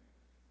nod,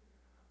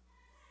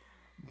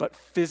 but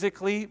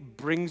physically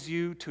brings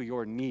you to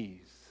your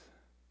knees.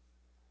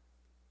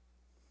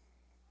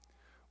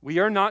 We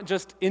are not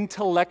just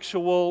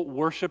intellectual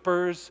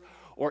worshipers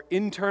or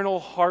internal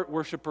heart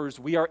worshipers.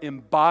 We are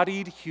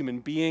embodied human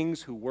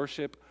beings who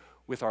worship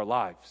with our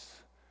lives.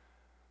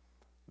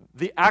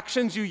 The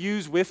actions you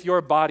use with your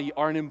body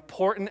are an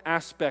important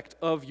aspect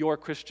of your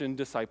Christian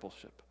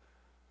discipleship.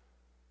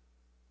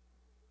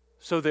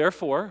 So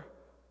therefore,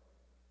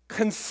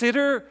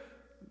 consider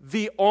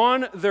the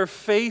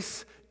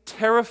on-their-face,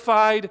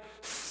 terrified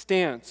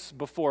stance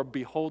before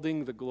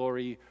beholding the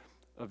glory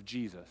of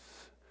Jesus,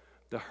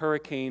 the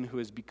hurricane who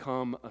has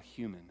become a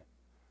human.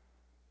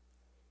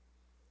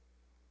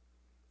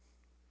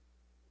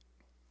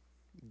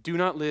 Do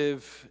not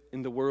live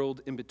in the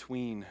world in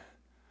between,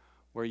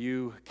 where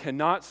you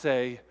cannot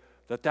say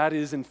that that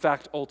is in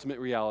fact ultimate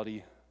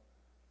reality,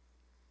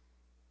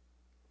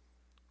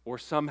 or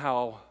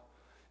somehow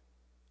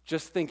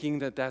just thinking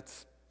that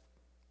that's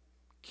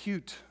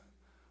cute,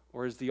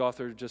 or as the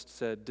author just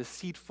said,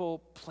 deceitful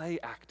play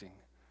acting.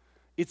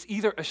 It's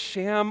either a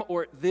sham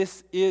or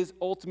this is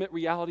ultimate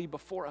reality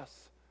before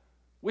us.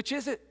 Which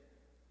is it?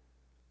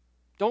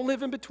 Don't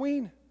live in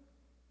between.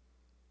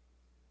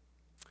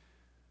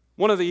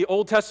 One of the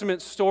Old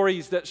Testament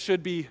stories that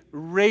should be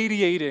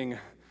radiating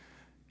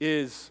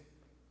is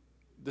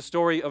the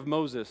story of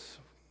Moses.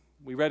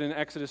 We read in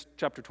Exodus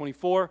chapter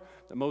 24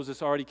 that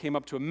Moses already came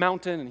up to a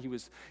mountain and he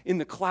was in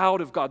the cloud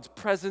of God's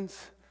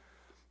presence.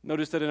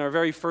 Notice that in our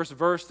very first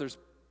verse, there's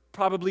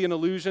probably an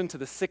allusion to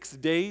the 6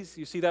 days.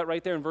 You see that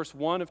right there in verse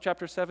 1 of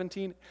chapter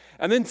 17.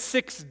 And then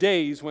 6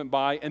 days went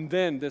by, and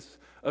then this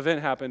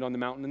event happened on the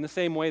mountain. In the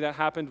same way that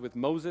happened with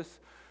Moses.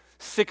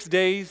 6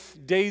 days,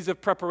 days of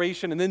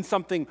preparation, and then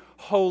something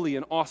holy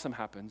and awesome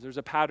happens. There's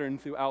a pattern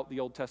throughout the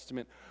Old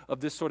Testament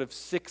of this sort of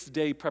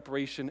 6-day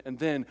preparation, and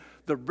then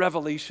the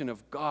revelation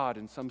of God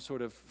in some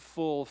sort of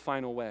full,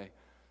 final way.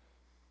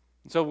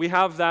 So we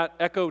have that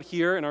echoed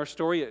here in our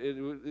story.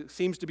 It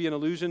seems to be an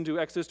allusion to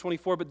Exodus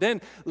 24. But then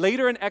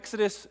later in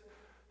Exodus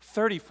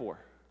 34,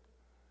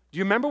 do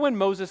you remember when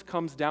Moses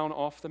comes down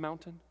off the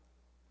mountain?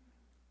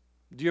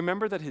 Do you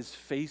remember that his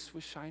face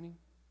was shining?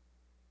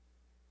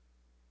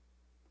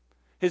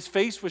 His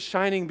face was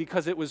shining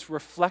because it was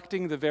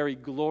reflecting the very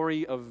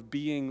glory of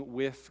being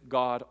with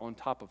God on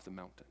top of the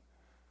mountain.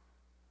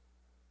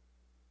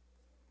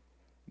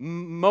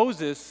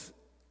 Moses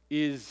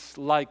is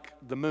like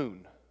the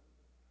moon.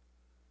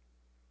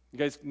 You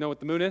guys know what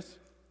the moon is?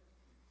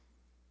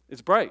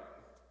 It's bright.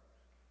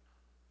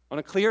 On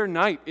a clear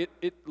night,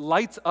 it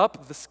lights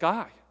up the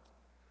sky.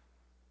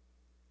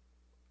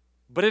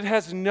 But it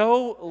has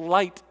no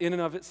light in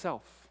and of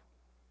itself.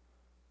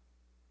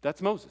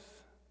 That's Moses.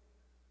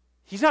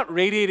 He's not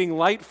radiating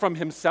light from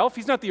himself.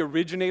 He's not the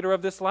originator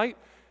of this light.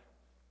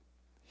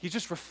 He's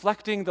just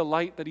reflecting the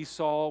light that he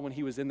saw when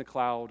he was in the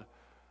cloud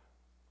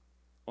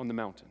on the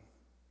mountain.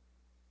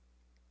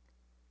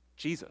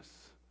 Jesus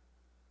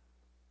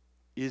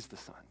is the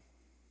sun.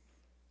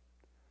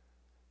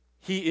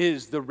 He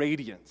is the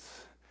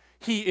radiance.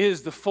 He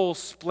is the full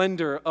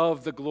splendor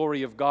of the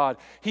glory of God.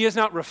 He is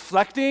not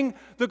reflecting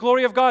the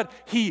glory of God.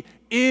 He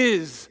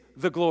is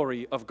the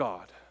glory of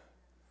God.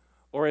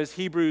 Or as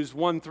Hebrews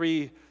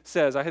 1:3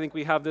 says, I think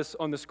we have this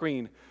on the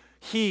screen,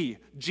 He,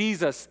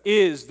 Jesus,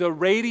 is the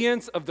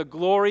radiance of the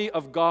glory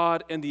of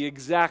God and the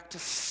exact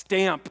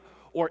stamp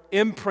or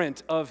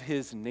imprint of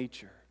His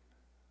nature.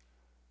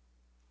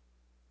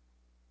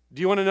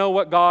 Do you want to know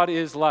what God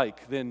is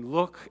like? Then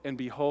look and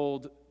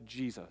behold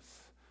Jesus.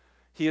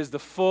 He is the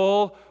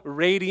full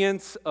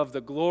radiance of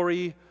the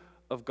glory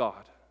of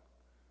God.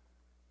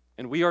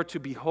 And we are to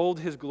behold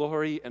his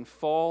glory and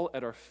fall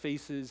at our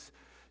faces,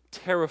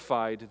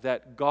 terrified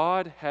that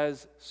God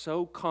has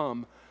so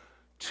come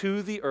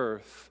to the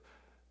earth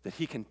that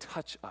he can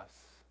touch us.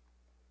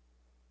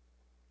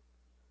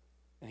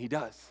 And he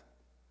does.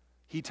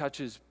 He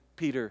touches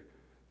Peter,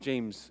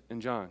 James,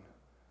 and John.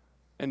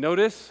 And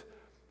notice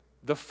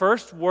the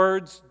first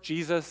words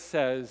Jesus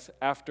says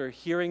after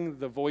hearing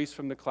the voice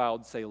from the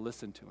cloud say,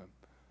 listen to him.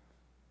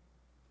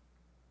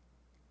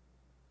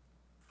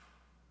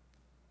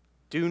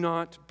 Do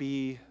not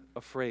be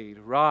afraid.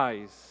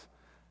 Rise.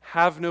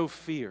 Have no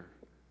fear.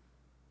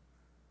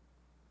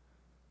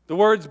 The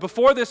words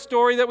before this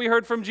story that we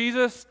heard from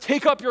Jesus,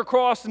 take up your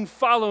cross and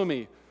follow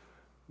me.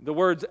 The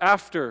words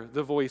after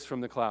the voice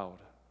from the cloud,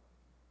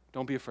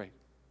 don't be afraid.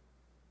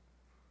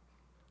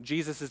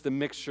 Jesus is the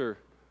mixture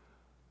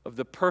of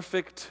the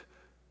perfect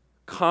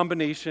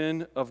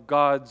combination of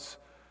God's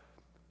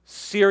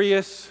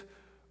serious,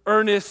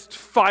 earnest,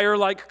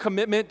 fire-like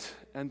commitment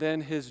and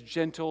then his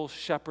gentle,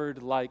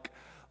 shepherd-like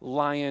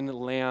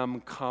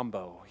lion-lamb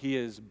combo. He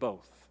is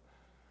both.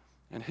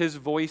 And his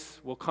voice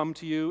will come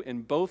to you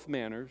in both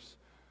manners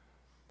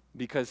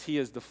because he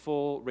is the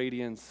full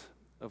radiance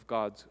of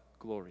God's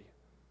glory.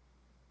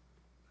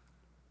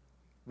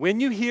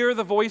 When you hear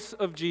the voice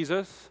of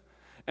Jesus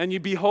and you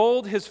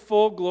behold his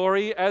full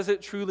glory as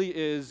it truly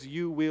is,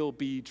 you will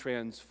be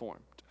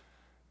transformed.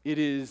 It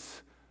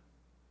is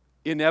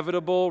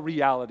inevitable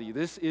reality.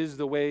 This is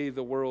the way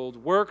the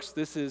world works.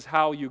 This is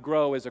how you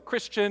grow as a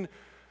Christian.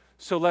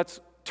 So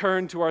let's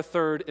turn to our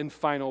third and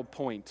final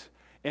point.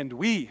 And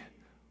we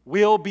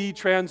will be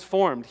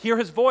transformed. Hear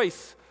his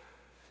voice.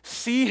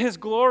 See his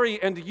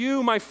glory, and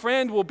you, my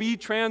friend, will be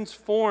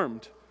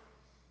transformed.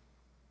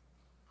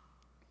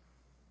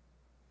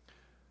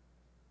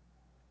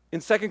 In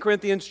 2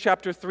 Corinthians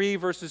chapter 3,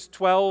 verses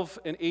 12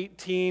 and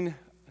 18,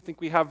 I think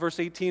we have verse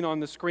 18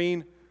 on the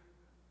screen.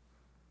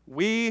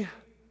 We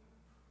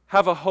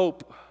have a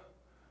hope.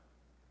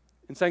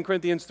 In 2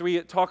 Corinthians 3,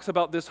 it talks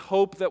about this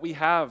hope that we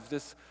have,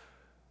 this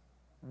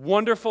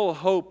wonderful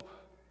hope.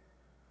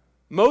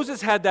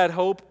 Moses had that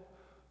hope,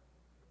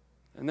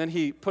 and then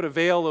he put a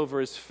veil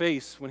over his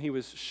face when he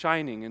was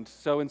shining. And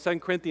so in 2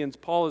 Corinthians,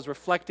 Paul is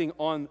reflecting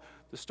on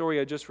the story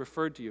I just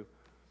referred to you.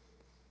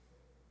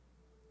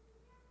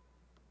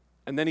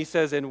 And then he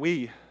says, and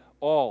we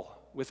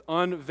all, with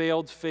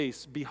unveiled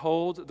face,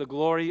 behold the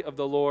glory of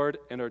the Lord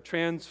and are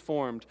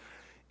transformed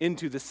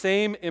into the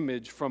same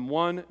image from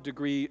one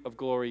degree of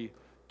glory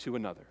to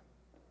another.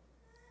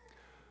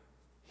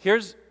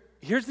 Here's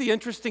the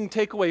interesting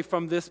takeaway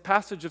from this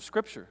passage of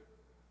Scripture.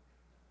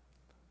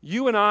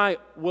 You and I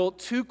will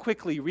too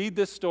quickly read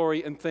this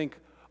story and think,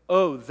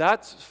 oh,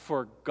 that's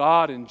for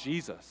God and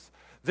Jesus.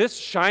 This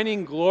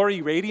shining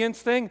glory radiance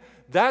thing,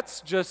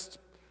 that's just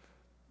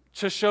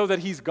to show that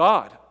he's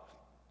God.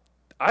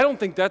 I don't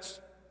think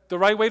that's the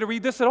right way to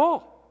read this at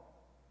all.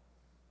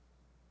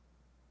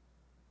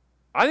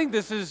 I think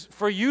this is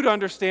for you to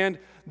understand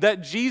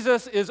that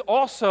Jesus is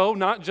also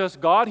not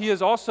just God, he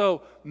is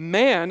also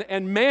man,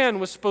 and man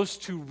was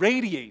supposed to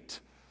radiate.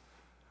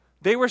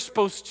 They were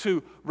supposed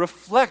to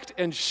reflect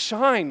and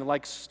shine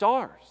like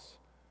stars.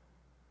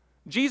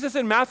 Jesus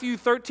in Matthew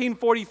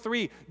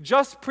 13:43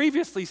 just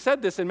previously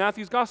said this in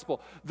Matthew's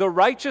gospel. The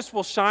righteous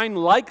will shine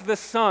like the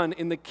sun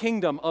in the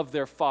kingdom of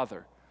their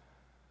Father.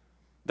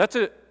 That's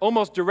an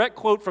almost direct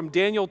quote from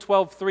Daniel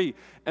 12:3.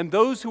 And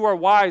those who are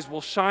wise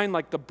will shine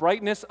like the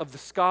brightness of the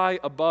sky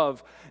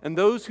above. And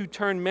those who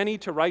turn many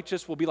to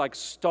righteous will be like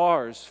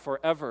stars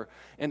forever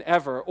and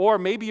ever. Or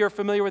maybe you're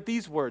familiar with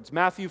these words.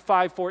 Matthew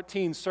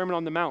 5:14, Sermon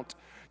on the Mount.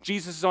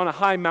 Jesus is on a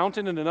high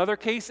mountain in another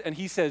case, and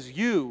he says,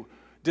 you,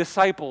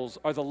 disciples,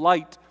 are the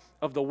light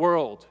of the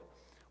world.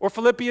 Or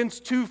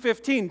Philippians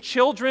 2:15,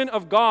 children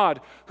of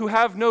God who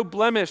have no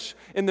blemish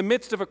in the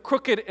midst of a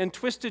crooked and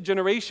twisted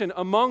generation,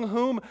 among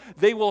whom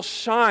they will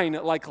shine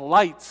like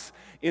lights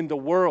in the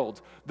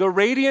world. The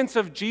radiance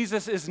of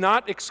Jesus is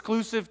not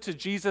exclusive to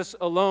Jesus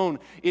alone.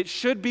 It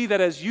should be that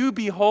as you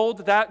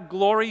behold that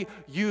glory,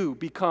 you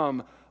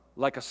become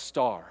like a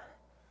star.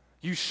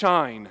 You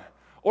shine.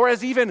 Or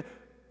as even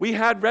we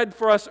had read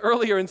for us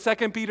earlier in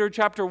 2 Peter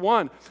chapter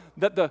 1,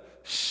 that the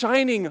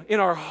shining in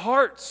our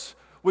hearts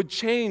would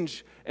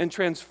change and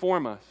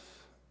transform us.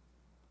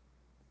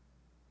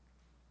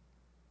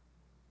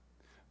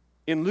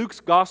 In Luke's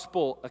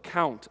gospel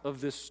account of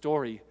this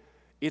story,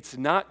 it's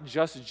not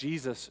just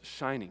Jesus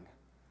shining.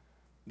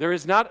 There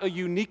is not a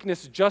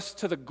uniqueness just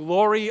to the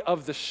glory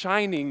of the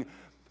shining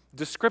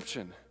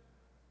description.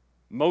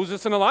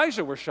 Moses and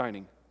Elijah were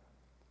shining.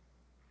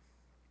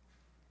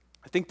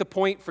 I think the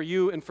point for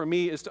you and for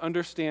me is to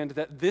understand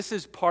that this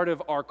is part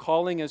of our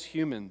calling as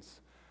humans.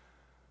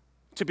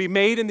 To be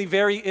made in the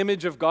very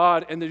image of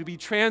God and to be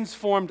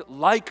transformed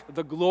like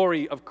the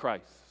glory of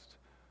Christ.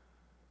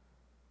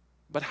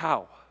 But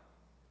how?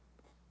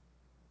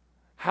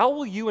 How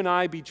will you and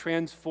I be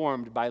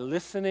transformed? By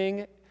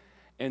listening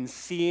and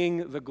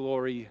seeing the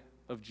glory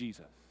of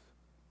Jesus.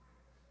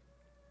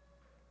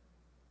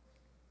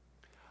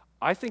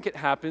 I think it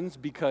happens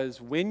because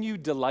when you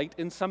delight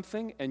in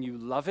something and you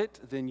love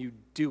it, then you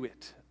do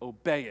it,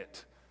 obey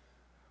it.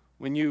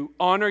 When you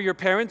honor your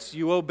parents,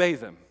 you obey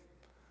them.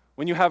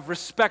 When you have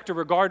respect or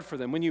regard for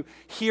them, when you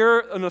hear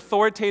an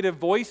authoritative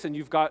voice and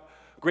you've got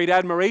great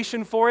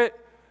admiration for it,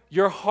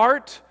 your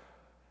heart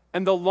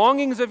and the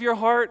longings of your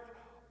heart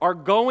are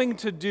going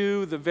to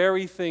do the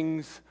very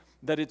things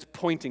that it's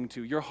pointing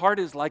to. Your heart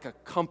is like a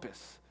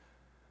compass.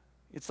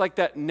 It's like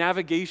that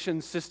navigation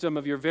system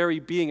of your very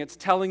being. It's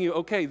telling you,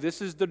 okay,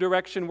 this is the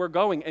direction we're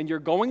going, and you're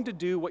going to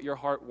do what your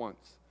heart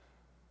wants.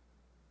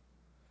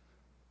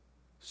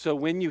 So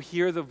when you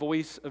hear the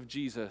voice of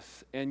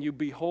Jesus and you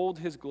behold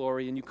his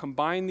glory and you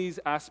combine these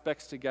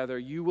aspects together,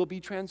 you will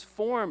be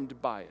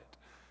transformed by it.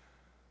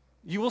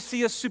 You will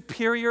see a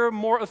superior,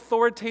 more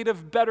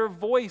authoritative, better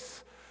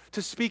voice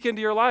to speak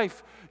into your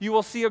life. You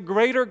will see a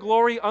greater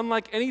glory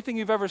unlike anything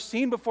you've ever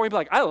seen before. You'll be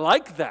like, I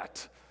like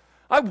that.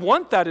 I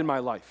want that in my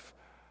life.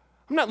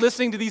 I'm not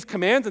listening to these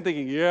commands and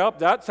thinking, yep,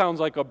 that sounds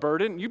like a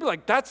burden. You'd be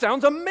like, that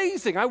sounds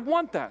amazing. I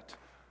want that.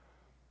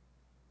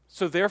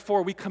 So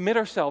therefore, we commit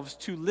ourselves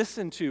to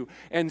listen to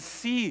and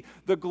see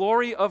the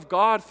glory of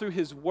God through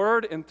his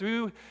word and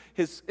through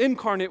his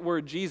incarnate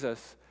word,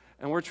 Jesus,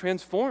 and we're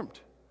transformed.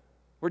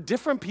 We're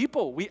different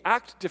people. We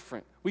act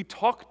different. We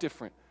talk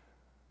different.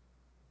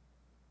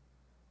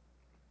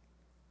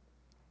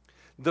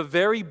 The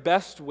very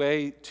best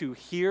way to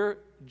hear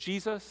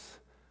Jesus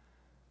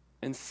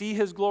and see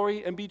his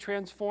glory and be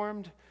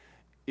transformed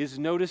is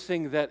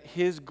noticing that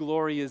his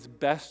glory is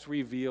best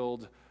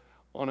revealed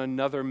on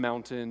another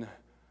mountain,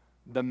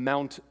 the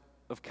Mount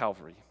of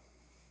Calvary.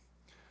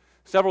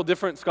 Several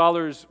different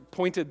scholars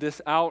pointed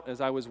this out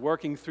as I was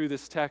working through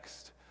this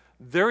text.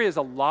 There is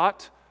a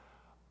lot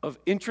of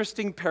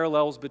interesting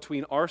parallels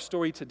between our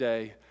story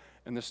today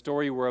and the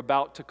story we're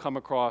about to come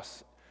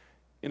across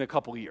in a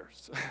couple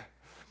years.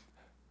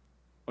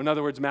 In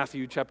other words,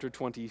 Matthew chapter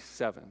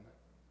 27.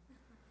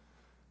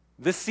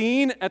 The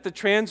scene at the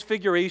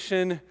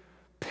Transfiguration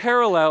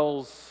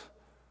parallels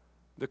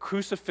the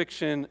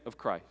crucifixion of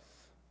Christ.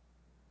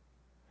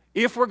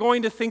 If we're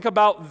going to think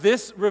about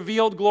this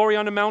revealed glory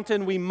on a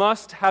mountain, we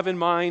must have in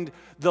mind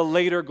the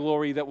later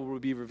glory that will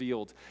be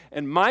revealed.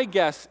 And my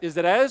guess is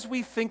that as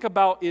we think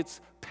about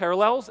its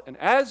parallels and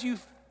as you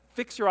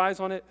fix your eyes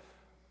on it,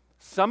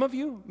 some of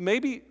you,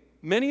 maybe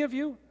many of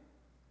you,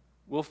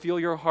 will feel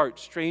your heart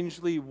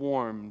strangely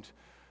warmed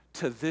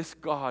to this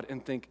God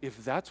and think,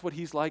 if that's what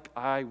he's like,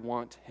 I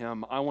want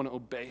him. I want to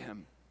obey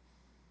him.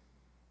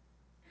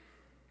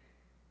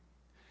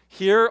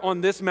 Here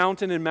on this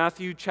mountain in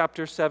Matthew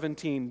chapter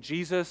 17,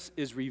 Jesus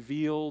is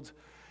revealed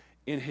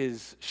in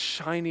his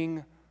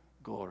shining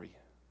glory.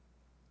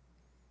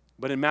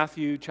 But in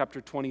Matthew chapter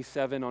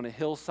 27, on a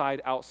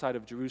hillside outside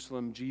of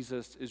Jerusalem,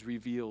 Jesus is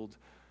revealed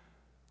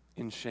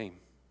in shame.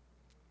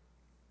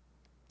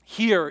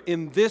 Here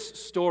in this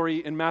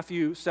story in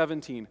Matthew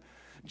 17,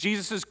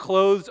 Jesus'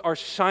 clothes are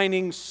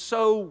shining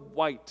so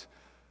white.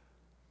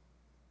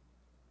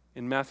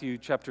 In Matthew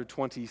chapter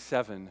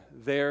 27,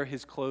 there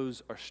his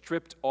clothes are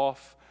stripped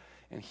off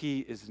and he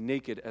is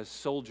naked as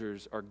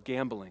soldiers are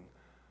gambling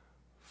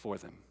for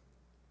them.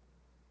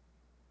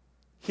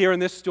 Here in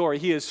this story,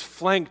 he is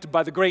flanked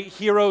by the great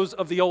heroes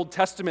of the Old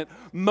Testament,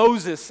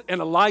 Moses and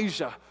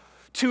Elijah,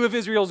 two of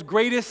Israel's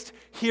greatest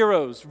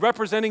heroes,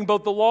 representing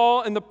both the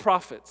law and the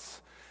prophets.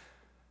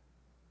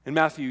 In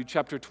Matthew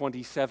chapter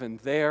 27,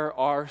 there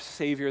our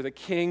Savior, the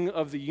King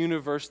of the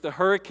universe, the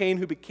hurricane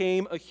who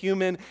became a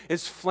human,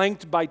 is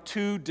flanked by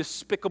two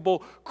despicable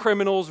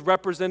criminals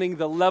representing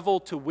the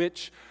level to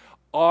which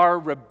our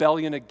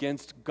rebellion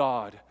against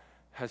God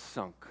has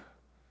sunk.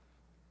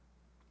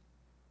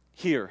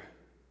 Here,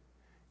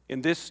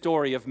 in this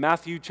story of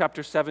Matthew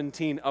chapter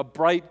 17, a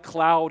bright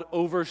cloud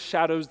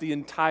overshadows the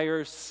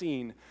entire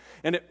scene,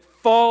 and it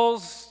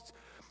falls,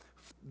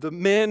 the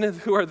men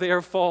who are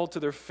there fall to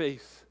their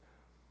face.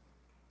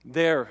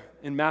 There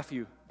in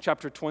Matthew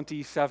chapter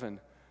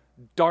 27,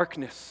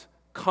 darkness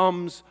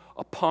comes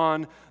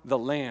upon the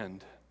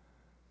land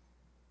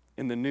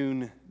in the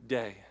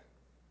noonday.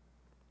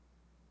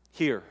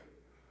 Here,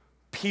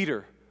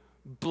 Peter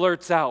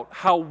blurts out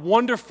how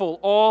wonderful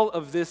all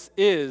of this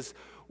is,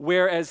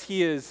 whereas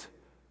he is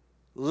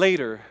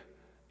later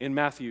in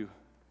Matthew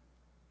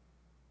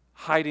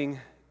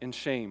hiding in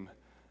shame,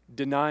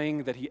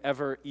 denying that he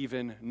ever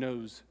even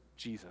knows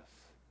Jesus.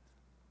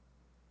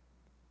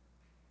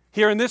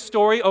 Here in this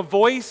story, a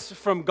voice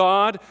from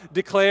God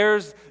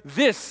declares,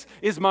 "This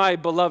is my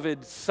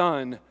beloved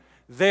Son."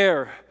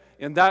 There,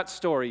 in that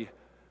story,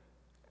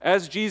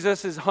 as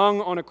Jesus is hung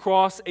on a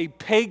cross, a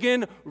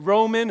pagan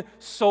Roman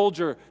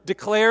soldier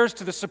declares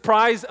to the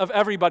surprise of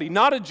everybody,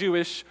 not a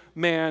Jewish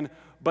man,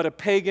 but a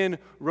pagan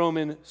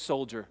Roman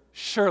soldier,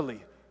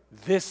 "Surely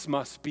this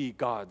must be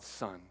God's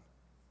Son."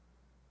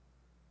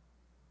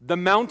 The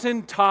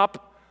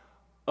mountaintop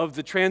of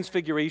the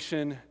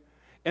Transfiguration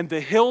and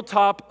the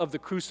hilltop of the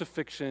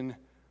crucifixion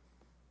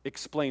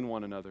explain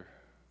one another.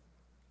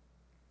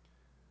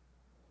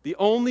 The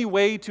only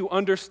way to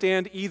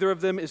understand either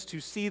of them is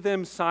to see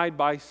them side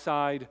by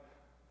side.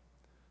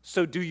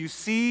 So do you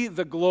see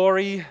the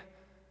glory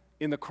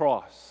in the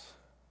cross?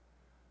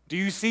 Do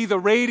you see the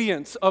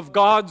radiance of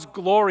God's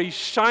glory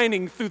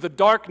shining through the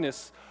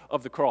darkness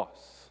of the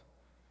cross?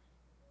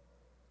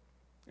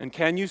 And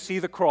can you see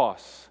the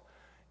cross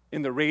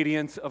in the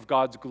radiance of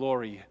God's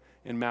glory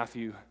in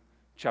Matthew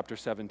chapter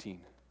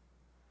 17?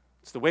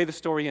 It's the way the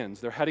story ends.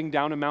 They're heading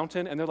down a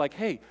mountain and they're like,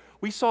 hey,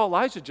 we saw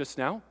Elijah just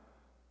now.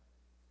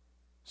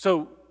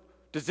 So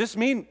does this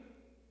mean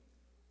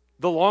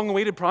the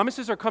long-awaited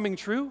promises are coming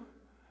true?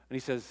 And he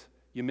says,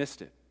 you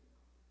missed it.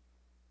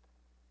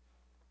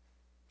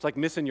 It's like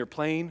missing your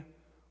plane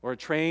or a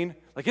train.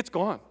 Like, it's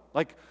gone.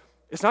 Like,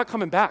 it's not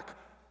coming back.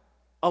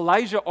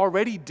 Elijah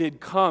already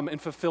did come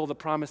and fulfill the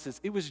promises.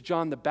 It was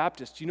John the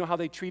Baptist. Do you know how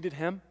they treated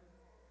him?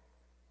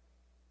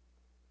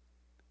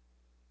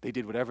 They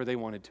did whatever they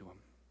wanted to him.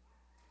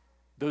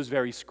 Those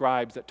very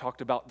scribes that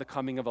talked about the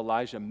coming of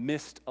Elijah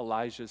missed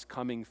Elijah's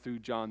coming through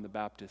John the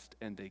Baptist,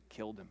 and they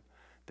killed him.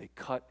 They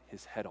cut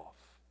his head off.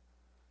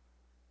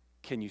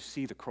 Can you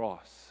see the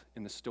cross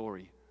in the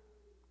story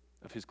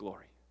of his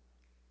glory?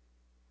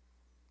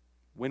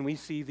 When we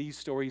see these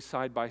stories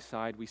side by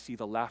side, we see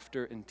the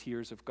laughter and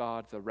tears of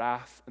God, the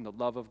wrath and the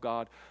love of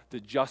God,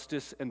 the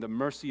justice and the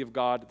mercy of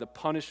God, the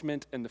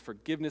punishment and the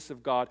forgiveness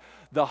of God,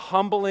 the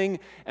humbling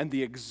and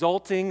the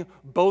exalting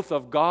both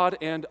of God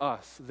and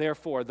us.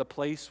 Therefore, the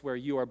place where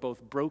you are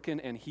both broken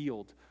and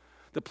healed,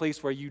 the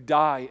place where you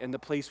die and the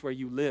place where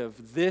you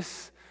live,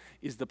 this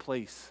is the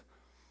place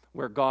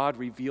where God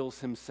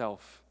reveals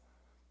himself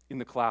in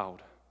the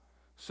cloud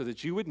so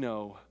that you would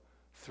know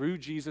through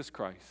Jesus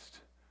Christ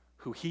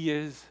who he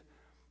is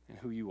and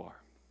who you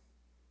are.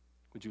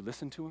 Would you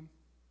listen to him,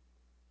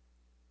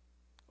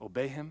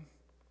 obey him,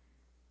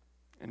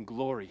 and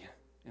glory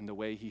in the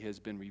way he has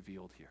been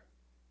revealed here?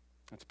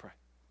 Let's pray.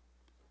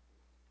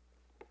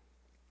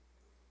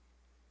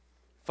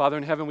 Father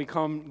in heaven, we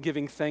come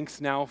giving thanks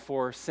now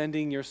for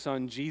sending your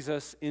Son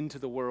Jesus into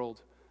the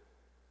world.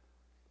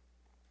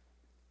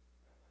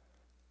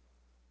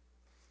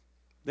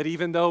 That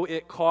even though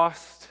it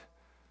cost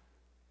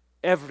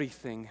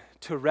everything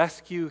to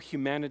rescue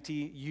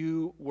humanity,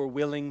 you were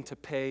willing to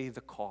pay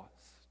the cost.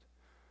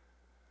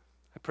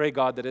 I pray,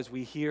 God, that as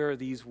we hear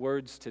these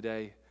words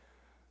today,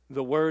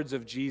 the words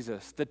of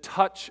Jesus, the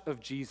touch of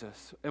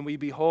Jesus, and we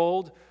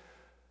behold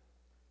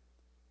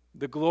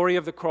the glory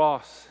of the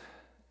cross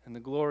and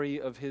the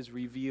glory of his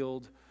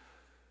revealed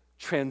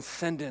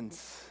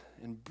transcendence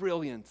and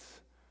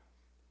brilliance,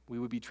 we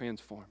would be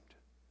transformed.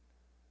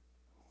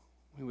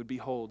 We would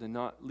behold and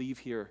not leave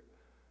here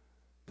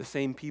the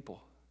same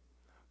people.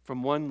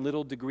 From one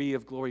little degree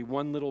of glory,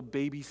 one little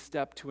baby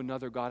step to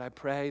another, God, I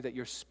pray that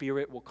your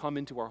Spirit will come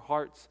into our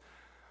hearts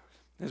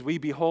as we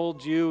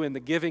behold you in the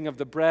giving of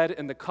the bread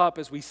and the cup,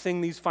 as we sing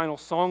these final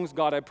songs.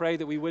 God, I pray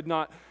that we would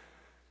not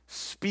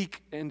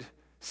speak and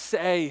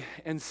say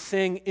and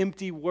sing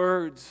empty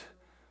words,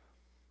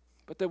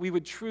 but that we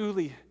would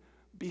truly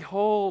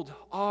behold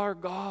our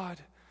God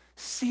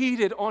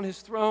seated on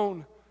his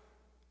throne.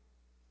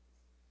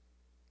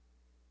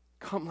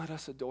 Come, let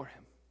us adore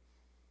him.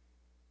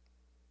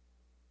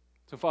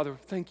 So, Father,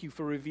 thank you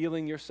for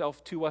revealing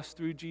yourself to us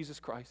through Jesus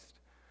Christ.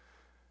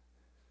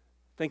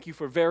 Thank you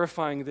for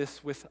verifying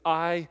this with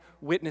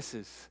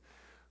eyewitnesses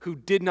who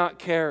did not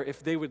care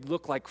if they would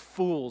look like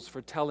fools for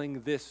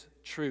telling this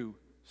true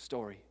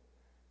story.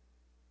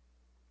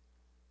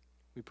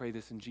 We pray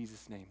this in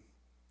Jesus' name.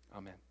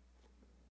 Amen.